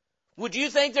 Would you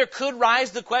think there could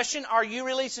rise the question, are you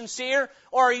really sincere,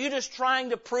 or are you just trying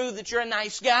to prove that you're a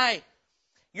nice guy?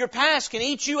 Your past can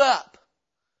eat you up,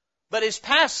 but his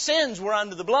past sins were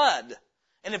under the blood.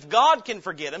 And if God can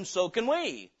forget them, so can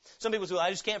we. Some people say, well, I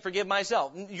just can't forgive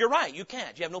myself. You're right, you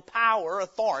can't. You have no power or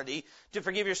authority to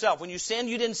forgive yourself. When you sin,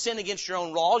 you didn't sin against your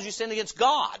own laws, you sinned against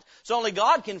God. So only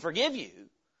God can forgive you.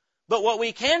 But what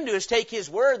we can do is take His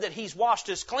Word that He's washed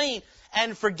us clean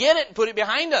and forget it and put it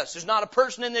behind us. There's not a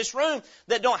person in this room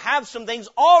that don't have some things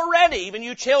already, even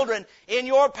you children, in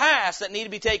your past that need to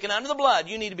be taken under the blood.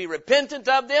 You need to be repentant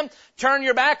of them, turn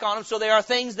your back on them, so they are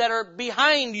things that are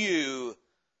behind you.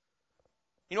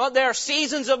 You know what? There are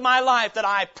seasons of my life that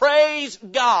I praise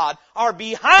God are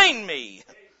behind me.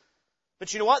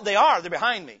 But you know what? They are. They're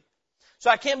behind me. So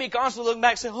I can't be constantly looking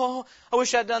back saying, oh, I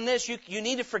wish I'd done this. You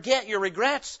need to forget your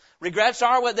regrets. Regrets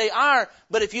are what they are.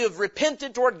 But if you have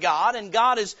repented toward God and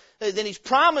then He's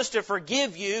promised to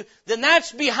forgive you, then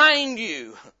that's behind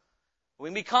you. We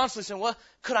can be constantly saying,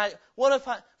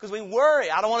 because we worry,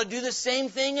 I don't want to do the same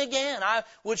thing again. I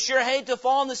would sure hate to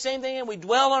fall in the same thing, and we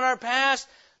dwell on our past.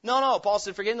 No, Paul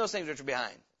said, forgetting those things which are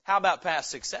behind. How about past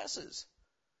successes?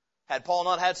 Had Paul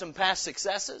not had some past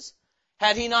successes?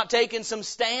 Had he not taken some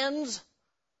stands?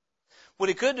 What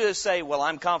he could do is say, well,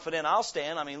 I'm confident I'll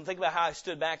stand. I mean, think about how I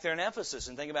stood back there in Ephesus,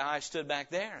 and think about how I stood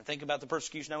back there, and think about the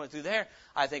persecution I went through there.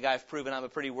 I think I've proven I'm a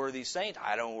pretty worthy saint.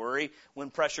 I don't worry. When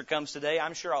pressure comes today,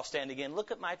 I'm sure I'll stand again. Look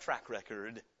at my track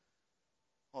record.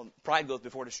 Well, pride goes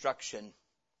before destruction,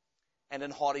 and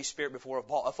an haughty spirit before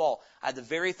a fall. I had the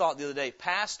very thought the other day,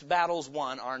 past battles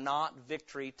won are not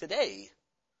victory today.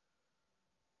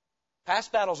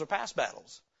 Past battles are past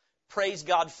battles. Praise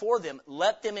God for them.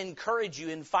 Let them encourage you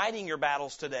in fighting your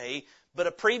battles today, but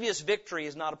a previous victory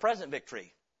is not a present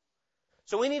victory.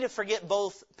 So we need to forget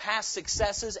both past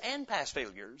successes and past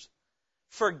failures,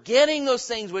 forgetting those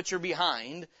things which are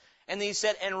behind, and then he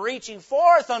said, and reaching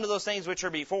forth unto those things which are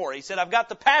before. He said, I've got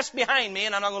the past behind me,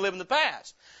 and I'm not going to live in the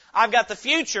past. I've got the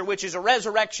future, which is a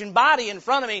resurrection body in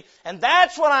front of me, and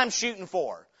that's what I'm shooting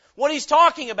for. What he's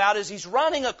talking about is he's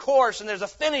running a course and there's a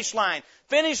finish line.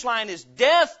 Finish line is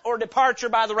death or departure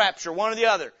by the rapture, one or the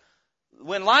other.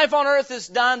 When life on earth is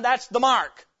done, that's the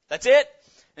mark. That's it.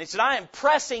 And he said, I am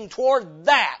pressing toward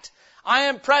that. I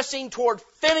am pressing toward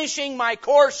finishing my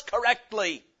course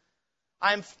correctly.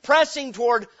 I'm pressing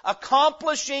toward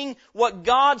accomplishing what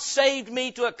God saved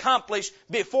me to accomplish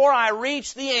before I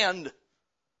reach the end.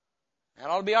 That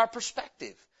ought to be our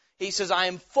perspective. He says, I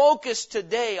am focused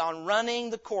today on running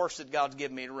the course that God's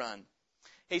given me to run.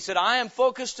 He said, I am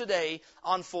focused today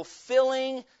on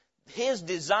fulfilling His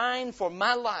design for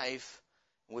my life,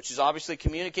 which is obviously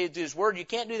communicated through His Word. You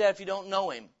can't do that if you don't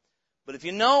know Him. But if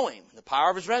you know Him, the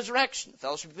power of His resurrection, the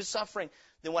fellowship of His suffering,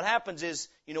 then what happens is,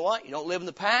 you know what? You don't live in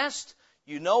the past.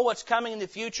 You know what's coming in the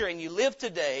future, and you live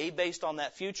today based on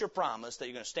that future promise that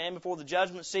you're going to stand before the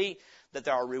judgment seat, that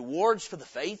there are rewards for the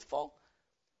faithful.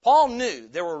 Paul knew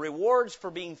there were rewards for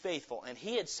being faithful, and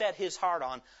he had set his heart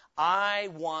on, I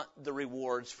want the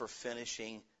rewards for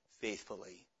finishing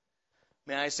faithfully.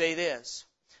 May I say this?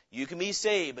 You can be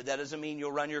saved, but that doesn't mean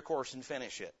you'll run your course and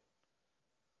finish it.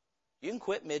 You can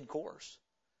quit mid-course.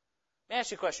 Let me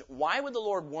ask you a question. Why would the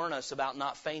Lord warn us about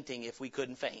not fainting if we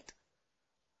couldn't faint?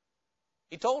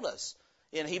 He told us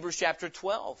in Hebrews chapter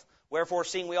 12, wherefore,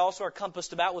 seeing we also are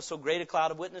compassed about with so great a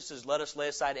cloud of witnesses, let us lay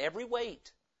aside every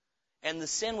weight and the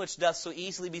sin which doth so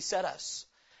easily beset us.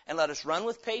 And let us run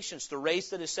with patience the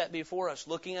race that is set before us,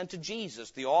 looking unto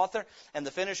Jesus, the author and the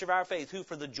finisher of our faith, who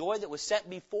for the joy that was set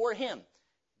before Him,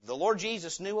 the Lord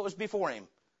Jesus knew what was before Him,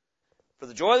 for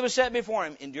the joy that was set before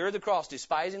Him, endured the cross,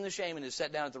 despising the shame, and is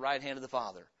set down at the right hand of the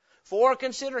Father. For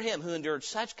consider Him who endured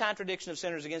such contradiction of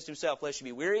sinners against Himself, lest you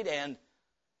be wearied and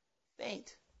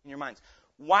faint in your minds.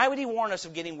 Why would He warn us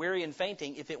of getting weary and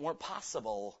fainting if it weren't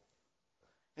possible?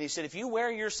 And He said, if you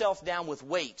wear yourself down with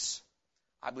weights,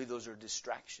 I believe those are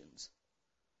distractions.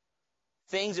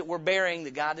 Things that we're bearing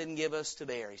that God didn't give us to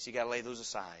bear. So you got to lay those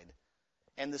aside.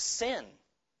 And the sin.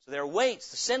 So there are weights,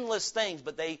 the sinless things,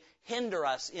 but they hinder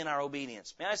us in our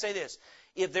obedience. May I say this?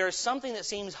 If there is something that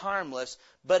seems harmless,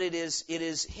 but it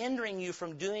is hindering you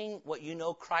from doing what you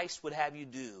know Christ would have you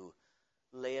do,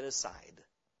 lay it aside.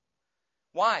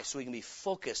 Why? So we can be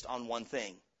focused on one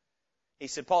thing. He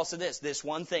said, Paul said this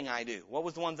one thing I do. What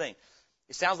was the one thing?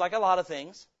 It sounds like a lot of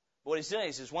things. But what he's saying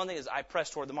is, one thing is, I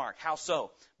press toward the mark. How so?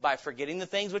 By forgetting the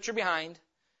things which are behind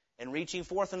and reaching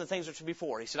forth in the things which are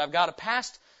before. He said, I've got a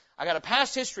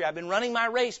past history. I've been running my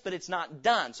race, but it's not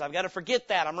done. So I've got to forget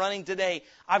that. I'm running today.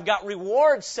 I've got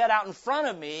rewards set out in front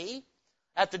of me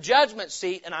at the judgment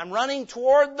seat, and I'm running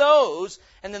toward those.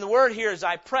 And then the word here is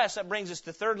I press. That brings us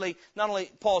to thirdly, not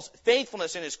only Paul's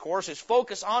faithfulness in his course, his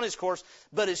focus on his course,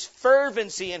 but his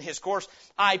fervency in his course.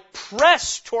 I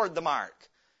press toward the mark.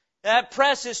 That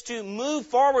press is to move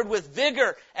forward with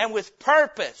vigor and with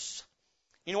purpose.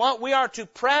 You know what? We are to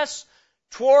press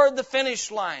toward the finish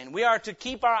line. We are to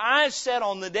keep our eyes set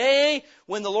on the day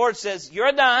when the Lord says,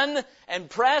 you're done, and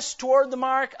press toward the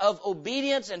mark of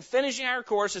obedience and finishing our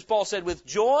course, as Paul said, with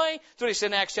joy. That's what he said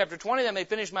in Acts chapter 20, that I may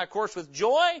finish my course with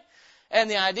joy. And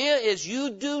the idea is you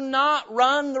do not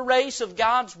run the race of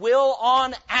God's will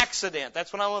on accident.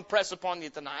 That's what I want to press upon you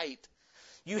tonight.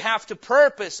 You have to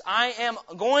purpose. I am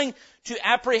going to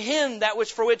apprehend that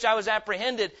which for which I was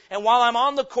apprehended. And while I'm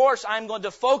on the course, I'm going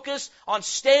to focus on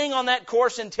staying on that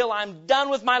course until I'm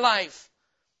done with my life.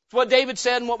 It's what David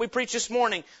said and what we preached this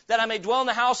morning, that I may dwell in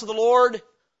the house of the Lord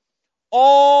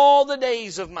all the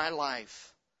days of my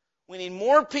life. We need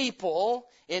more people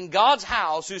in God's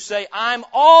house who say, I'm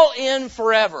all in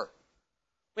forever.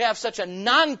 We have such a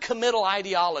non-committal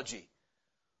ideology.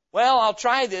 Well, I'll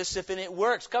try this if it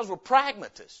works, because we're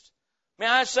pragmatists. May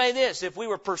I say this? If we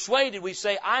were persuaded, we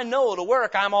say, I know it'll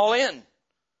work, I'm all in.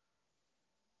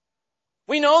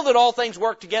 We know that all things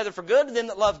work together for good to them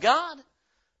that love God,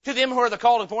 to them who are the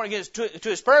called and born again to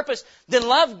His purpose. Then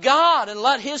love God and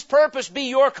let His purpose be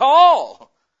your call.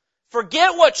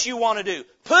 Forget what you want to do.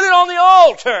 Put it on the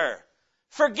altar.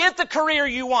 Forget the career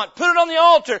you want. Put it on the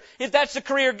altar. If that's the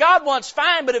career God wants,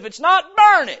 fine, but if it's not,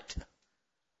 burn it.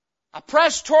 I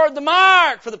press toward the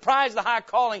mark for the prize of the high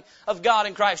calling of God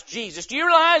in Christ Jesus. Do you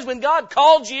realize when God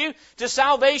called you to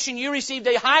salvation, you received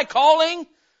a high calling?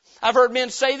 I've heard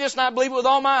men say this, and I believe it with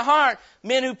all my heart.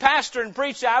 Men who pastor and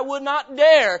preach say, I would not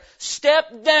dare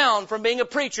step down from being a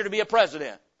preacher to be a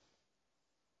president.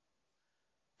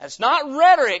 That's not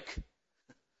rhetoric.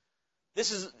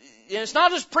 It's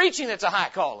not just preaching that's a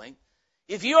high calling.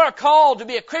 If you are called to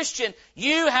be a Christian,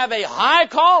 you have a high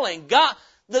calling.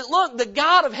 The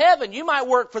God of heaven, you might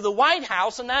work for the White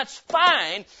House, and that's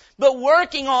fine, but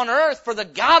working on earth for the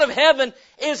God of heaven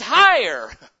is higher.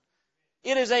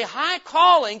 It is a high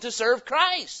calling to serve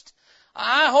Christ.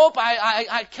 I hope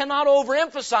I cannot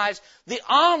overemphasize the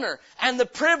honor and the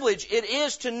privilege it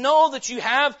is to know that you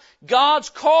have God's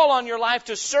call on your life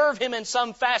to serve Him in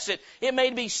some facet. It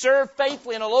may be served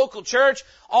faithfully in a local church.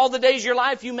 All the days of your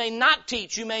life you may not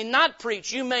teach, you may not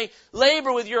preach, you may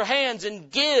labor with your hands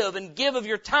and give of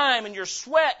your time and your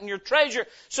sweat and your treasure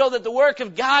so that the work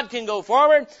of God can go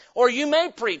forward. Or you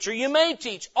may preach or you may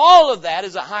teach. All of that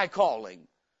is a high calling.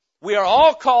 We are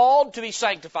all called to be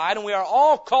sanctified, and we are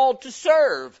all called to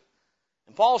serve.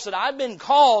 And Paul said, I've been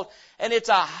called, and it's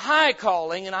a high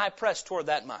calling, and I press toward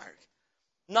that mark.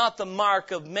 Not the mark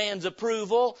of man's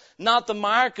approval, not the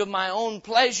mark of my own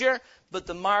pleasure, but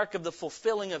the mark of the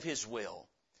fulfilling of His will.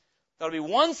 There'll be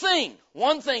one thing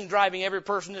driving every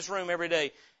person in this room every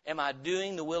day. Am I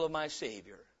doing the will of my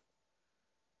Savior?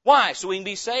 Why? So we can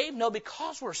be saved? No,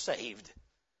 because we're saved.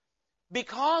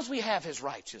 Because we have His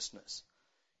righteousness.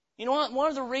 You know what? One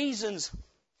of the reasons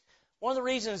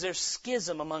there's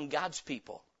schism among God's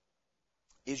people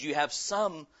is you have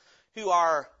some who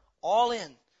are all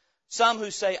in. Some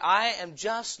who say, I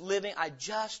just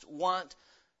want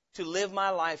to live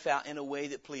my life out in a way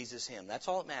that pleases Him. That's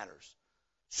all that matters.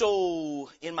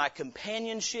 So in my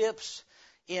companionships,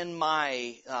 in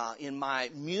my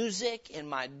music, in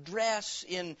my dress,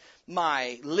 in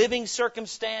my living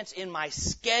circumstance, in my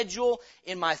schedule,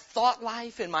 in my thought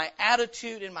life, in my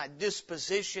attitude, in my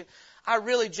disposition, I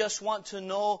really just want to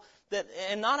know that,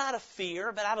 and not out of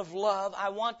fear, but out of love, I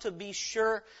want to be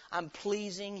sure I'm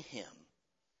pleasing Him.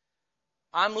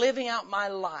 I'm living out my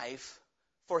life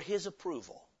for His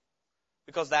approval,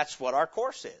 because that's what our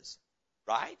course is,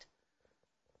 right?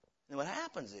 And what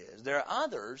happens is there are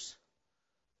others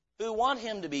who want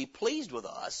Him to be pleased with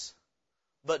us,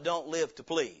 but don't live to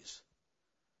please.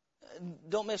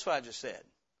 Don't miss what I just said.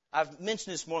 I've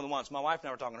mentioned this more than once. My wife and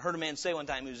I were talking. I heard a man say one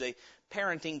time, who's a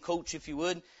parenting coach, if you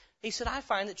would. He said, I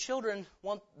find that children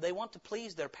want to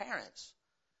please their parents.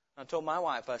 I told my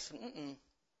wife, I said,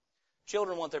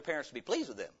 children want their parents to be pleased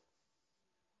with them.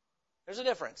 There's a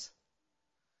difference.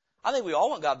 I think we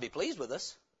all want God to be pleased with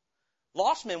us.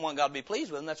 Lost men want God to be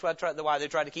pleased with them. That's why they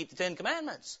try to keep the 10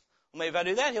 Commandments. Well, maybe if I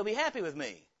do that, He'll be happy with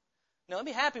me. No, He'll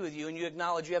be happy with you, and you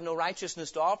acknowledge you have no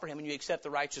righteousness to offer Him, and you accept the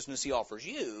righteousness He offers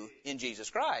you in Jesus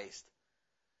Christ.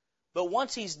 But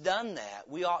once He's done that,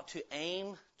 we ought to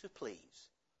aim to please.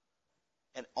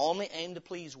 And only aim to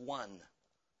please one.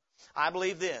 I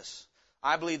believe this.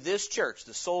 I believe this church,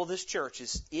 the soul of this church,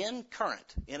 is in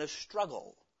a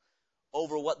struggle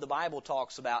over what the Bible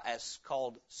talks about as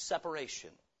called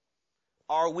separation.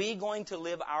 Are we going to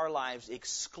live our lives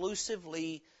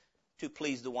exclusively to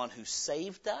please the one who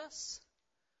saved us?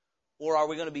 Or are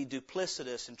we going to be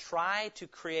duplicitous and try to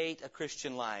create a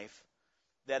Christian life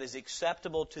that is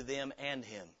acceptable to them and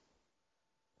Him?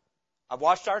 I've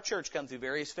watched our church come through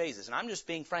various phases, and I'm just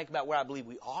being frank about where I believe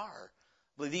we are.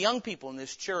 The young people in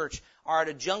this church are at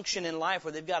a junction in life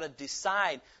where they've got to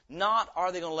decide, not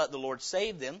are they going to let the Lord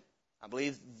save them. I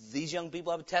believe these young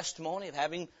people have a testimony of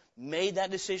having made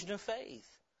that decision of faith.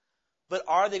 But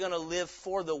are they going to live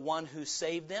for the one who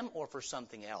saved them or for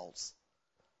something else?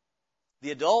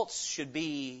 The adults should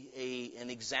be an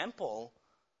example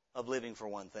of living for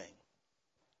one thing.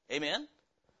 Amen?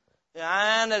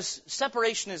 And as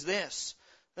separation is this.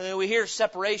 We hear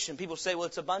separation. People say, well,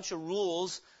 it's a bunch of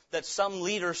rules that some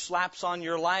leader slaps on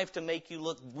your life to make you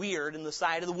look weird in the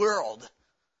sight of the world.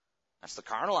 That's the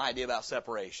carnal idea about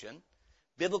separation.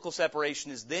 Biblical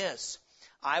separation is this.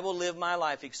 I will live my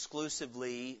life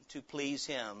exclusively to please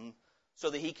Him so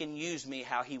that He can use me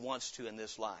how He wants to in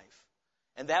this life.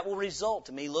 And that will result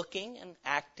in me looking and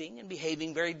acting and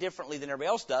behaving very differently than everybody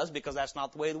else does, because that's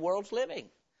not the way the world's living.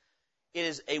 It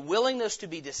is a willingness to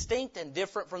be distinct and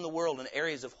different from the world in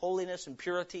areas of holiness and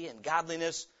purity and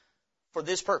godliness for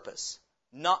this purpose.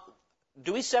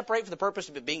 Do we separate for the purpose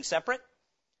of it being separate?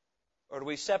 Or do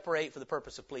we separate for the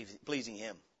purpose of pleasing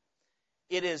Him?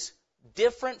 It is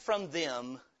different from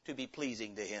them to be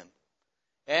pleasing to Him.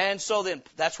 And so then,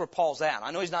 that's where Paul's at.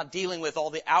 I know he's not dealing with all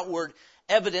the outward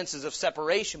evidences of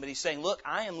separation, but he's saying, look,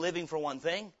 I am living for one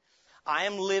thing. I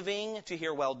am living to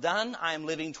hear well done. I am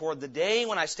living toward the day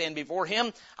when I stand before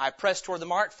Him. I press toward the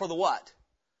mark for the what?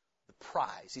 The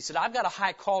prize. He said, I've got a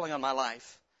high calling on my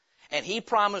life. And He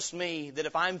promised me that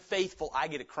if I'm faithful, I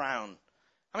get a crown.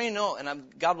 I mean,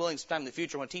 and God willing, sometime in the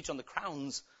future, I want to teach on the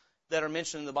crowns that are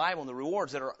mentioned in the Bible and the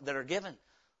rewards that are given.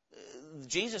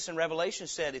 Jesus in Revelation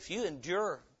said, if you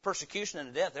endure persecution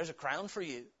and death, there's a crown for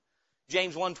you.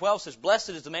 James 1:12 says, blessed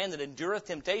is the man that endureth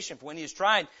temptation, for when he is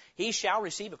tried, he shall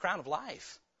receive a crown of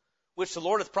life, which the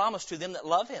Lord hath promised to them that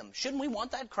love Him. Shouldn't we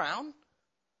want that crown?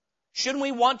 Shouldn't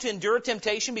we want to endure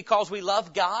temptation because we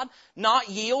love God, not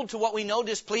yield to what we know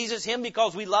displeases Him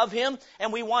because we love Him,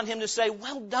 and we want Him to say,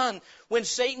 well done. When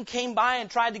Satan came by and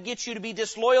tried to get you to be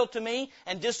disloyal to me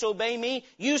and disobey me,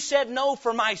 you said no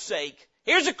for my sake.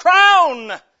 Here's a crown.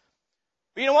 But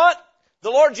you know what? The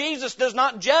Lord Jesus does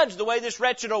not judge the way this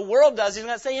wretched old world does. He's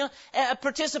going to say, a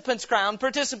participant's crown,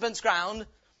 participant's crown.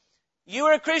 You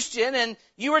were a Christian and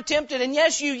you were tempted, and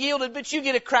yes, you yielded, but you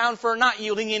get a crown for not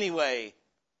yielding anyway.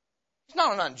 He's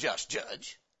not an unjust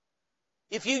judge.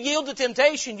 If you yield to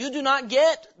temptation, you do not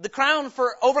get the crown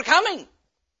for overcoming.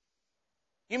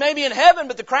 You may be in heaven,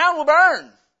 but the crown will burn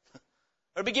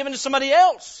or be given to somebody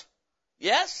else.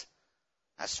 Yes?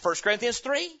 That's 1 Corinthians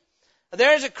 3.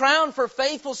 There is a crown for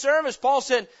faithful service. Paul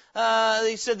said,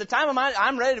 the time of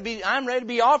I'm ready to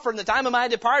be offered, and the time of my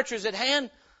departure is at hand.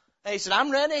 And he said, I'm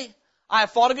ready. I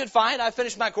have fought a good fight. I've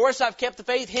finished my course. I've kept the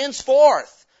faith.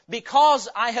 Henceforth, because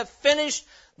I have finished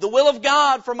the will of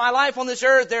God for my life on this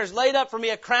earth, there is laid up for me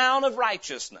a crown of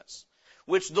righteousness,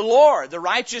 which the Lord, the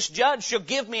righteous judge, shall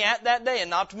give me at that day, and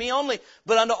not to me only,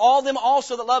 but unto all them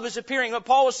also that love His appearing. But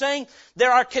Paul was saying,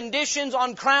 there are conditions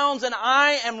on crowns, and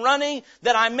I am running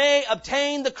that I may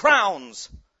obtain the crowns.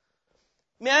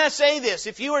 May I say this?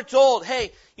 If you were told,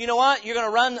 hey, you know what? You're going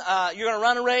to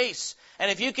run a race,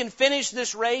 and if you can finish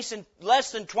this race in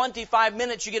less than 25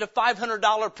 minutes, you get a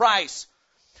 $500 prize.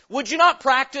 Would you not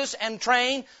practice and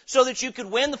train so that you could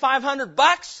win the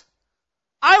 $500?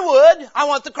 I would. I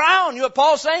want the crown. You know what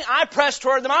Paul's saying? I press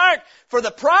toward the mark for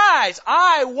the prize.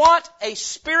 I want a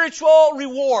spiritual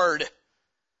reward.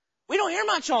 We don't hear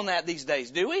much on that these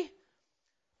days, do we?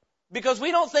 Because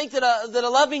we don't think that a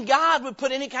loving God would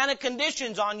put any kind of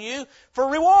conditions on you for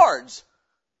rewards.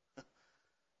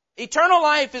 Eternal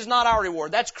life is not our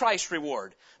reward. That's Christ's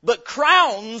reward. But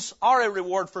crowns are a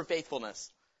reward for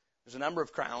faithfulness. There's a number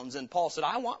of crowns, and Paul said,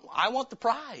 I want the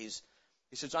prize.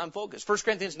 He says, I'm focused. 1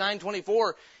 Corinthians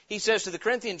 9:24, he says to the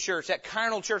Corinthian church, that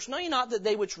carnal church, know ye not that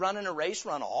they which run in a race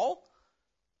run all,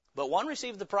 but one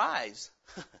received the prize.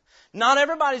 Not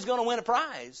everybody's going to win a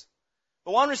prize,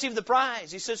 but one received the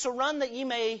prize. He says, so run that ye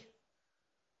may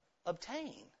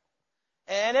obtain.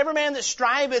 And every man that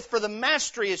striveth for the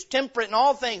mastery is temperate in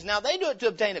all things. Now they do it to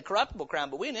obtain a corruptible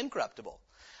crown, but we an incorruptible.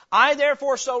 I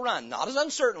therefore so run, not as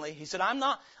uncertainly. He said, I'm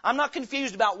not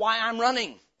confused about why I'm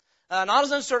running. Not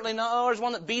as uncertainly, no, there's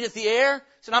one that beateth the air.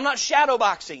 He said, I'm not shadow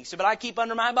boxing. He said, but I keep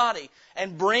under my body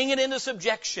and bring it into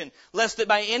subjection, lest that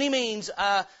by any means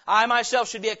I myself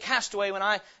should be a castaway when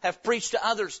I have preached to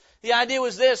others. The idea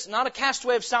was this, not a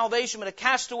castaway of salvation, but a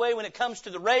castaway when it comes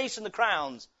to the race and the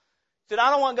crowns. He said, I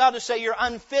don't want God to say you're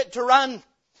unfit to run.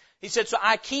 He said, so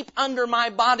I keep under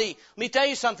my body. Let me tell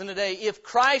you something today. If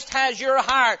Christ has your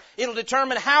heart, it'll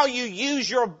determine how you use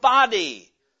your body.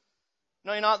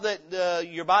 Know you not that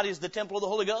your body is the temple of the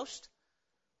Holy Ghost?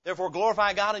 Therefore,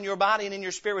 glorify God in your body and in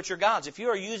your spirit, which are God's. If you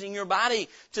are using your body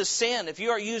to sin, if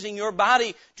you are using your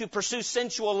body to pursue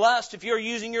sensual lust, if you are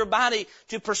using your body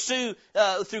to pursue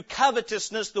through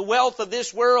covetousness the wealth of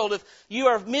this world, if you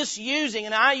are misusing,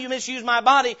 and you misuse my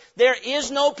body, there is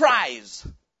no prize.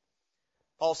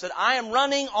 Paul said, I am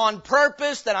running on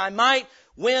purpose that I might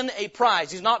win a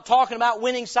prize. He's not talking about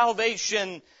winning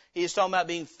salvation. He's talking about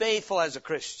being faithful as a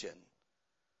Christian.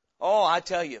 Oh, I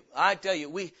tell you,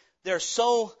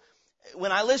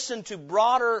 when I listen to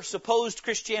broader supposed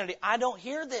Christianity, I don't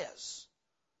hear this.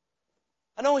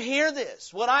 I don't hear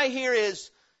this. What I hear is,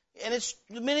 and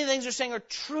many things they're saying are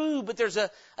true, but there's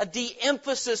a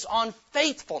de-emphasis on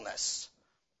faithfulness.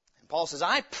 And Paul says,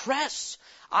 I press.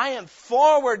 I am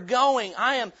forward going.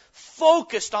 I am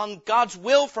focused on God's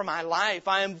will for my life.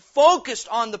 I am focused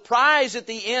on the prize at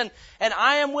the end, and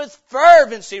I am with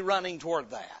fervency running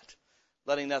toward that,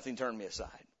 letting nothing turn me aside.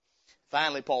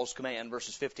 Finally, Paul's command,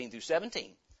 verses 15 through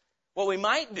 17. What we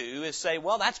might do is say,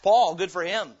 well, that's Paul. Good for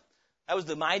him. That was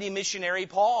the mighty missionary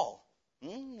Paul.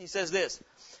 He says this,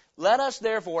 let us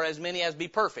therefore, as many as be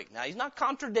perfect. Now, he's not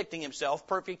contradicting himself.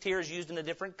 Perfect here is used in a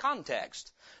different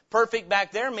context. Perfect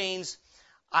back there means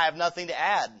I have nothing to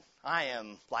add. I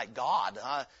am like God.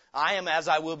 I am as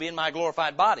I will be in my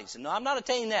glorified bodies. And no, I'm not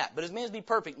attaining that. But as many as be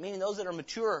perfect, meaning those that are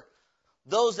mature,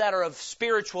 those that are of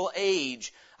spiritual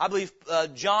age. I believe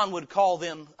John would call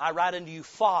them, I write unto you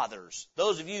fathers,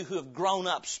 those of you who have grown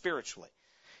up spiritually.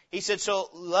 He said, so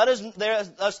let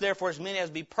us therefore, as many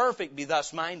as be perfect, be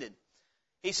thus minded.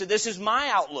 He said, this is my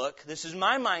outlook, this is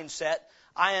my mindset.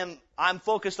 I'm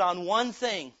focused on one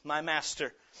thing, my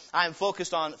master. I'm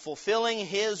focused on fulfilling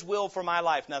His will for my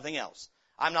life, nothing else.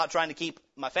 I'm not trying to keep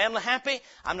my family happy.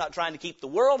 I'm not trying to keep the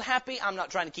world happy. I'm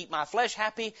not trying to keep my flesh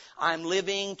happy. I'm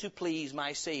living to please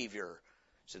my Savior.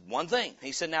 He said one thing.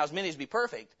 He said, now as many as be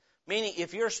perfect. Meaning,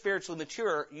 if you're spiritually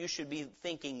mature, you should be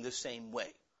thinking the same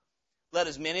way. Let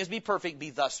as many as be perfect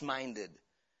be thus minded.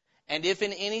 And if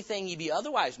in anything ye be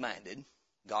otherwise minded,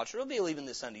 God shall reveal even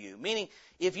this unto you. Meaning,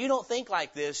 if you don't think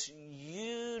like this,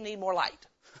 you need more light.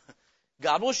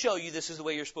 God will show you this is the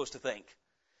way you're supposed to think.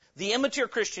 The immature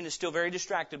Christian is still very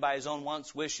distracted by his own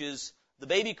wants, wishes. The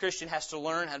baby Christian has to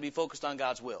learn how to be focused on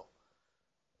God's will.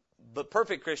 But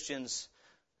perfect Christians,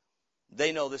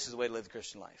 they know this is the way to live the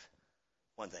Christian life.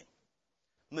 One thing.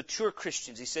 Mature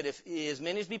Christians, he said, if as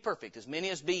many as be perfect, as many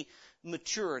as be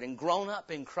matured and grown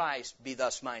up in Christ, be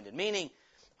thus minded. Meaning,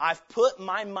 I've put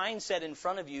my mindset in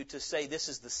front of you to say this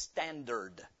is the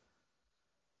standard.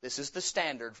 This is the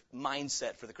standard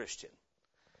mindset for the Christian.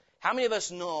 How many of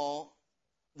us know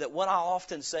that what I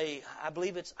often say, I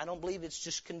don't believe it's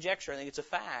just conjecture, I think it's a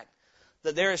fact,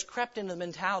 that there has crept into the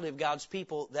mentality of God's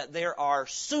people that there are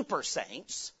super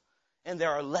saints and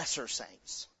there are lesser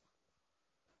saints.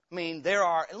 I mean,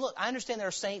 and look, I understand there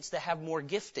are saints that have more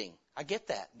gifting. I get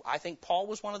that. I think Paul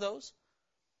was one of those.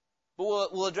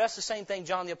 But we'll address the same thing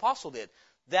John the Apostle did.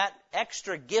 That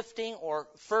extra gifting or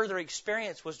further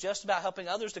experience was just about helping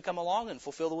others to come along and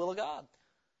fulfill the will of God.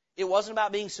 It wasn't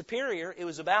about being superior. It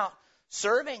was about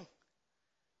serving.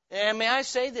 And may I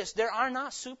say this, there are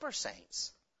not super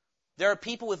saints. There are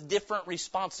people with different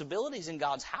responsibilities in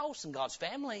God's house and God's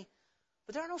family.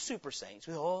 But there are no super saints.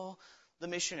 The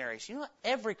missionaries. You know what?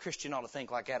 Every Christian ought to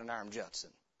think like Adoniram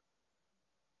Judson.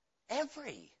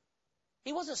 Every.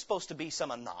 He wasn't supposed to be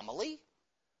some anomaly.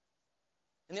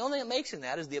 And the only thing that makes him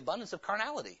that is the abundance of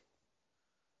carnality.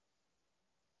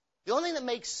 The only thing that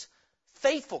makes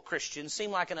faithful Christians seem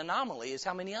like an anomaly is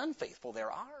how many unfaithful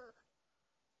there are.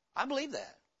 I believe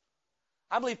that.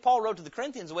 I believe Paul wrote to the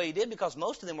Corinthians the way he did because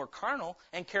most of them were carnal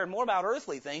and cared more about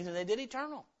earthly things than they did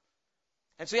eternal.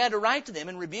 And so he had to write to them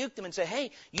and rebuke them and say,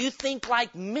 hey, you think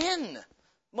like men.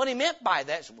 What he meant by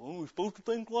that is, we're supposed to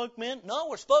think like men? No,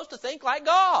 we're supposed to think like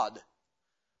God.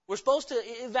 We're supposed to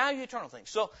value eternal things.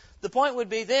 So the point would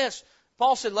be this.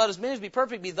 Paul said, let as many as be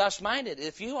perfect be thus minded.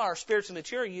 If you are spiritually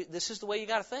mature, this is the way you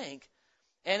got to think.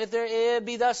 And if there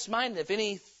be thus minded, if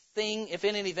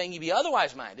in anything you be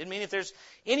otherwise minded, I mean, if there's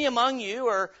any among you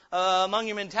or among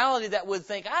your mentality that would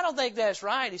think, I don't think that's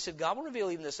right, he said, God will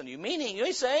reveal even this unto you. Meaning,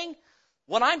 he's saying,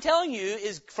 what I'm telling you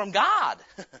is from God.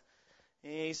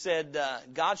 He said,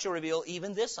 God shall reveal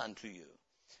even this unto you.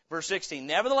 Verse 16,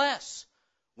 nevertheless,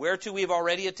 whereto we have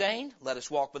already attained, let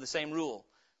us walk by the same rule.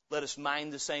 Let us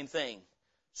mind the same thing.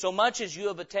 So much as you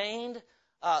have attained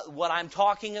what I'm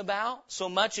talking about, so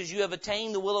much as you have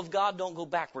attained the will of God, don't go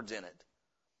backwards in it.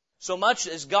 So much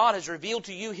as God has revealed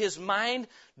to you His mind,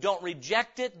 don't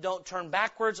reject it. Don't turn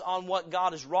backwards on what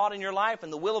God has wrought in your life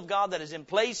and the will of God that is in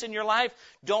place in your life.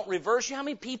 Don't reverse. You know how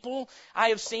many people I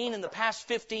have seen in the past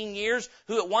 15 years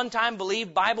who at one time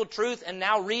believed Bible truth and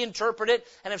now reinterpret it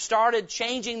and have started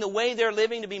changing the way they're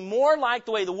living to be more like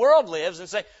the way the world lives and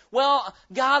say, well,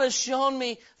 God has shown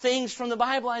me things from the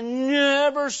Bible I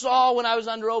never saw when I was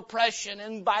under oppression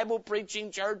in Bible preaching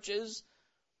churches.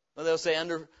 Well, they'll say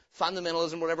under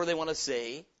fundamentalism, whatever they want to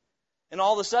say. And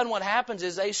all of a sudden what happens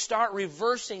is they start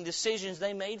reversing decisions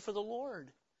they made for the Lord.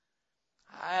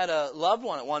 I had a loved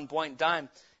one at one point in time.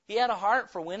 He had a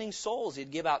heart for winning souls.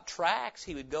 He'd give out tracts.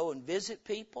 He would go and visit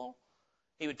people.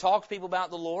 He would talk to people about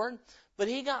the Lord. But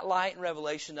he got light and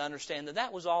revelation to understand that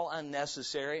that was all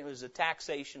unnecessary. It was a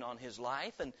taxation on his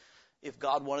life. And if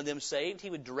God wanted them saved, He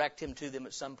would direct him to them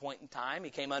at some point in time. He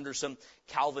came under some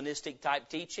Calvinistic type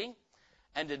teaching.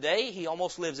 And today, he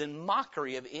almost lives in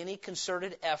mockery of any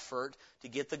concerted effort to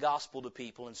get the gospel to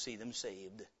people and see them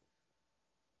saved.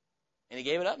 And he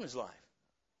gave it up in his life.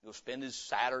 He'll spend his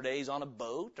Saturdays on a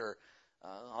boat or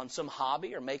on some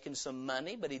hobby or making some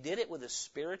money, but he did it with a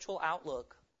spiritual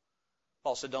outlook.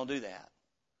 Paul said, don't do that.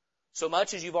 So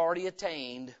much as you've already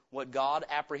attained what God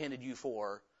apprehended you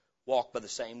for, walk by the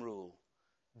same rule.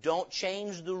 Don't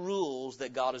change the rules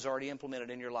that God has already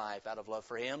implemented in your life out of love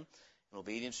for Him and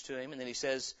obedience to Him. And then he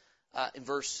says in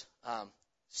verse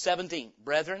 17,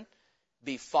 brethren,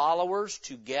 be followers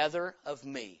together of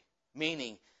me.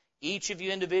 Meaning, each of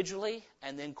you individually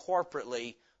and then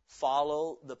corporately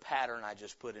follow the pattern I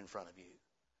just put in front of you.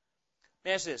 Let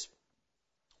me ask this.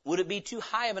 Would it be too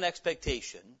high of an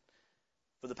expectation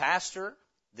for the pastor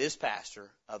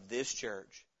of this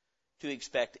church to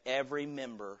expect every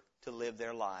member to live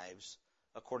their lives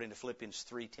according to Philippians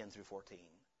 3:10 through 14?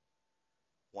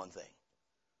 One thing.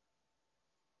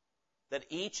 That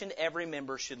each and every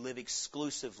member should live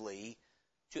exclusively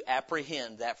to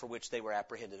apprehend that for which they were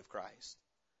apprehended of Christ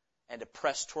and to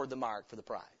press toward the mark for the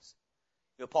prize.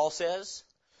 You know, Paul says,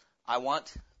 I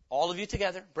want all of you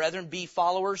together, brethren, be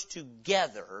followers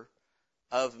together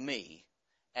of me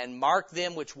and mark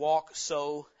them which walk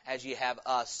so as ye have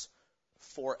us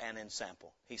for an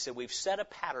ensample. He said, we've set a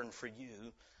pattern for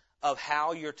you of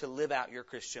how you're to live out your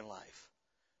Christian life,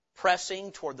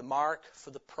 pressing toward the mark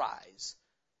for the prize.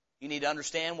 You need to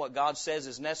understand what God says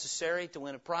is necessary to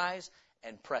win a prize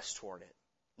and press toward it.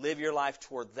 Live your life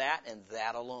toward that and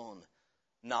that alone,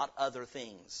 not other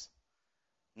things.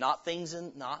 Not things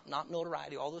in, not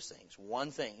notoriety, all those things.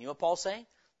 One thing. You know what Paul's saying?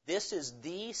 This is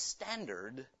the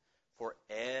standard for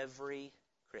every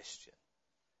Christian.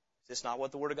 Is this not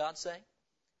what the Word of God's saying?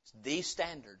 It's the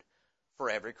standard for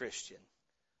every Christian.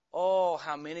 Oh,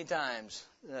 how many times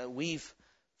we've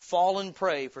fallen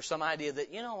prey for some idea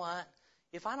that, you know what,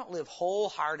 if I don't live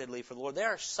wholeheartedly for the Lord,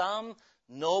 there are some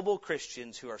noble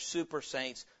Christians who are super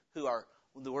saints who are,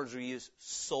 the words we use,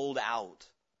 sold out.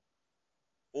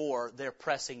 Or they're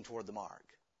pressing toward the mark.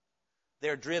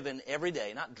 They're driven every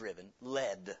day, not driven,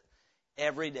 led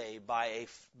every day by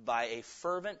a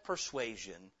fervent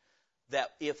persuasion that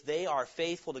if they are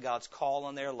faithful to God's call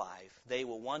on their life, they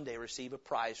will one day receive a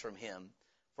prize from Him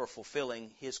for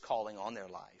fulfilling His calling on their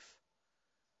life.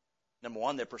 Number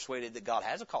one, they're persuaded that God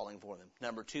has a calling for them.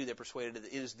 Number two, they're persuaded that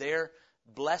it is their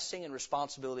blessing and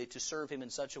responsibility to serve Him in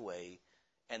such a way,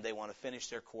 and they want to finish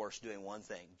their course doing one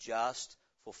thing, just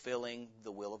fulfilling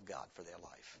the will of God for their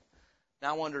life.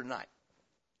 Now I wonder tonight,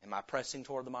 am I pressing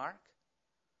toward the mark,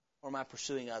 or am I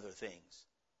pursuing other things?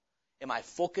 Am I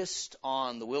focused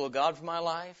on the will of God for my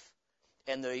life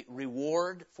and the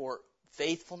reward for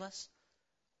faithfulness?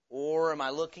 Or am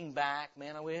I looking back,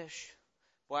 man, I wish,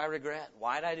 boy, I regret,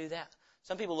 why did I do that?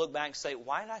 Some people look back and say,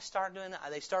 why did I start doing that?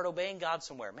 They start obeying God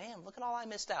somewhere. Man, look at all I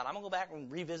missed out. I'm going to go back and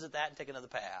revisit that and take another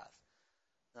path.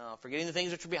 Forgetting the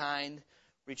things which are behind,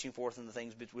 reaching forth in the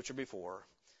things which are before.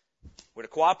 We're to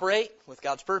cooperate with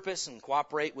God's purpose and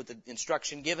cooperate with the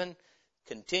instruction given,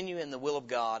 continue in the will of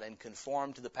God, and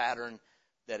conform to the pattern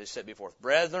that is set before us.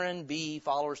 Brethren, be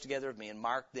followers together of me, and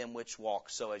mark them which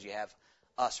walk so as you have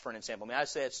us for an example. May I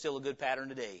say it's still a good pattern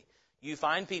today. You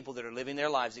find people that are living their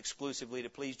lives exclusively to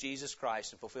please Jesus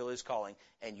Christ and fulfill His calling,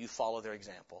 and you follow their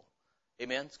example.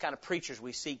 Amen? It's the kind of preachers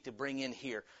we seek to bring in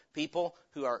here. People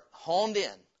who are honed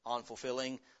in on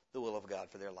fulfilling the will of God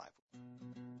for their life.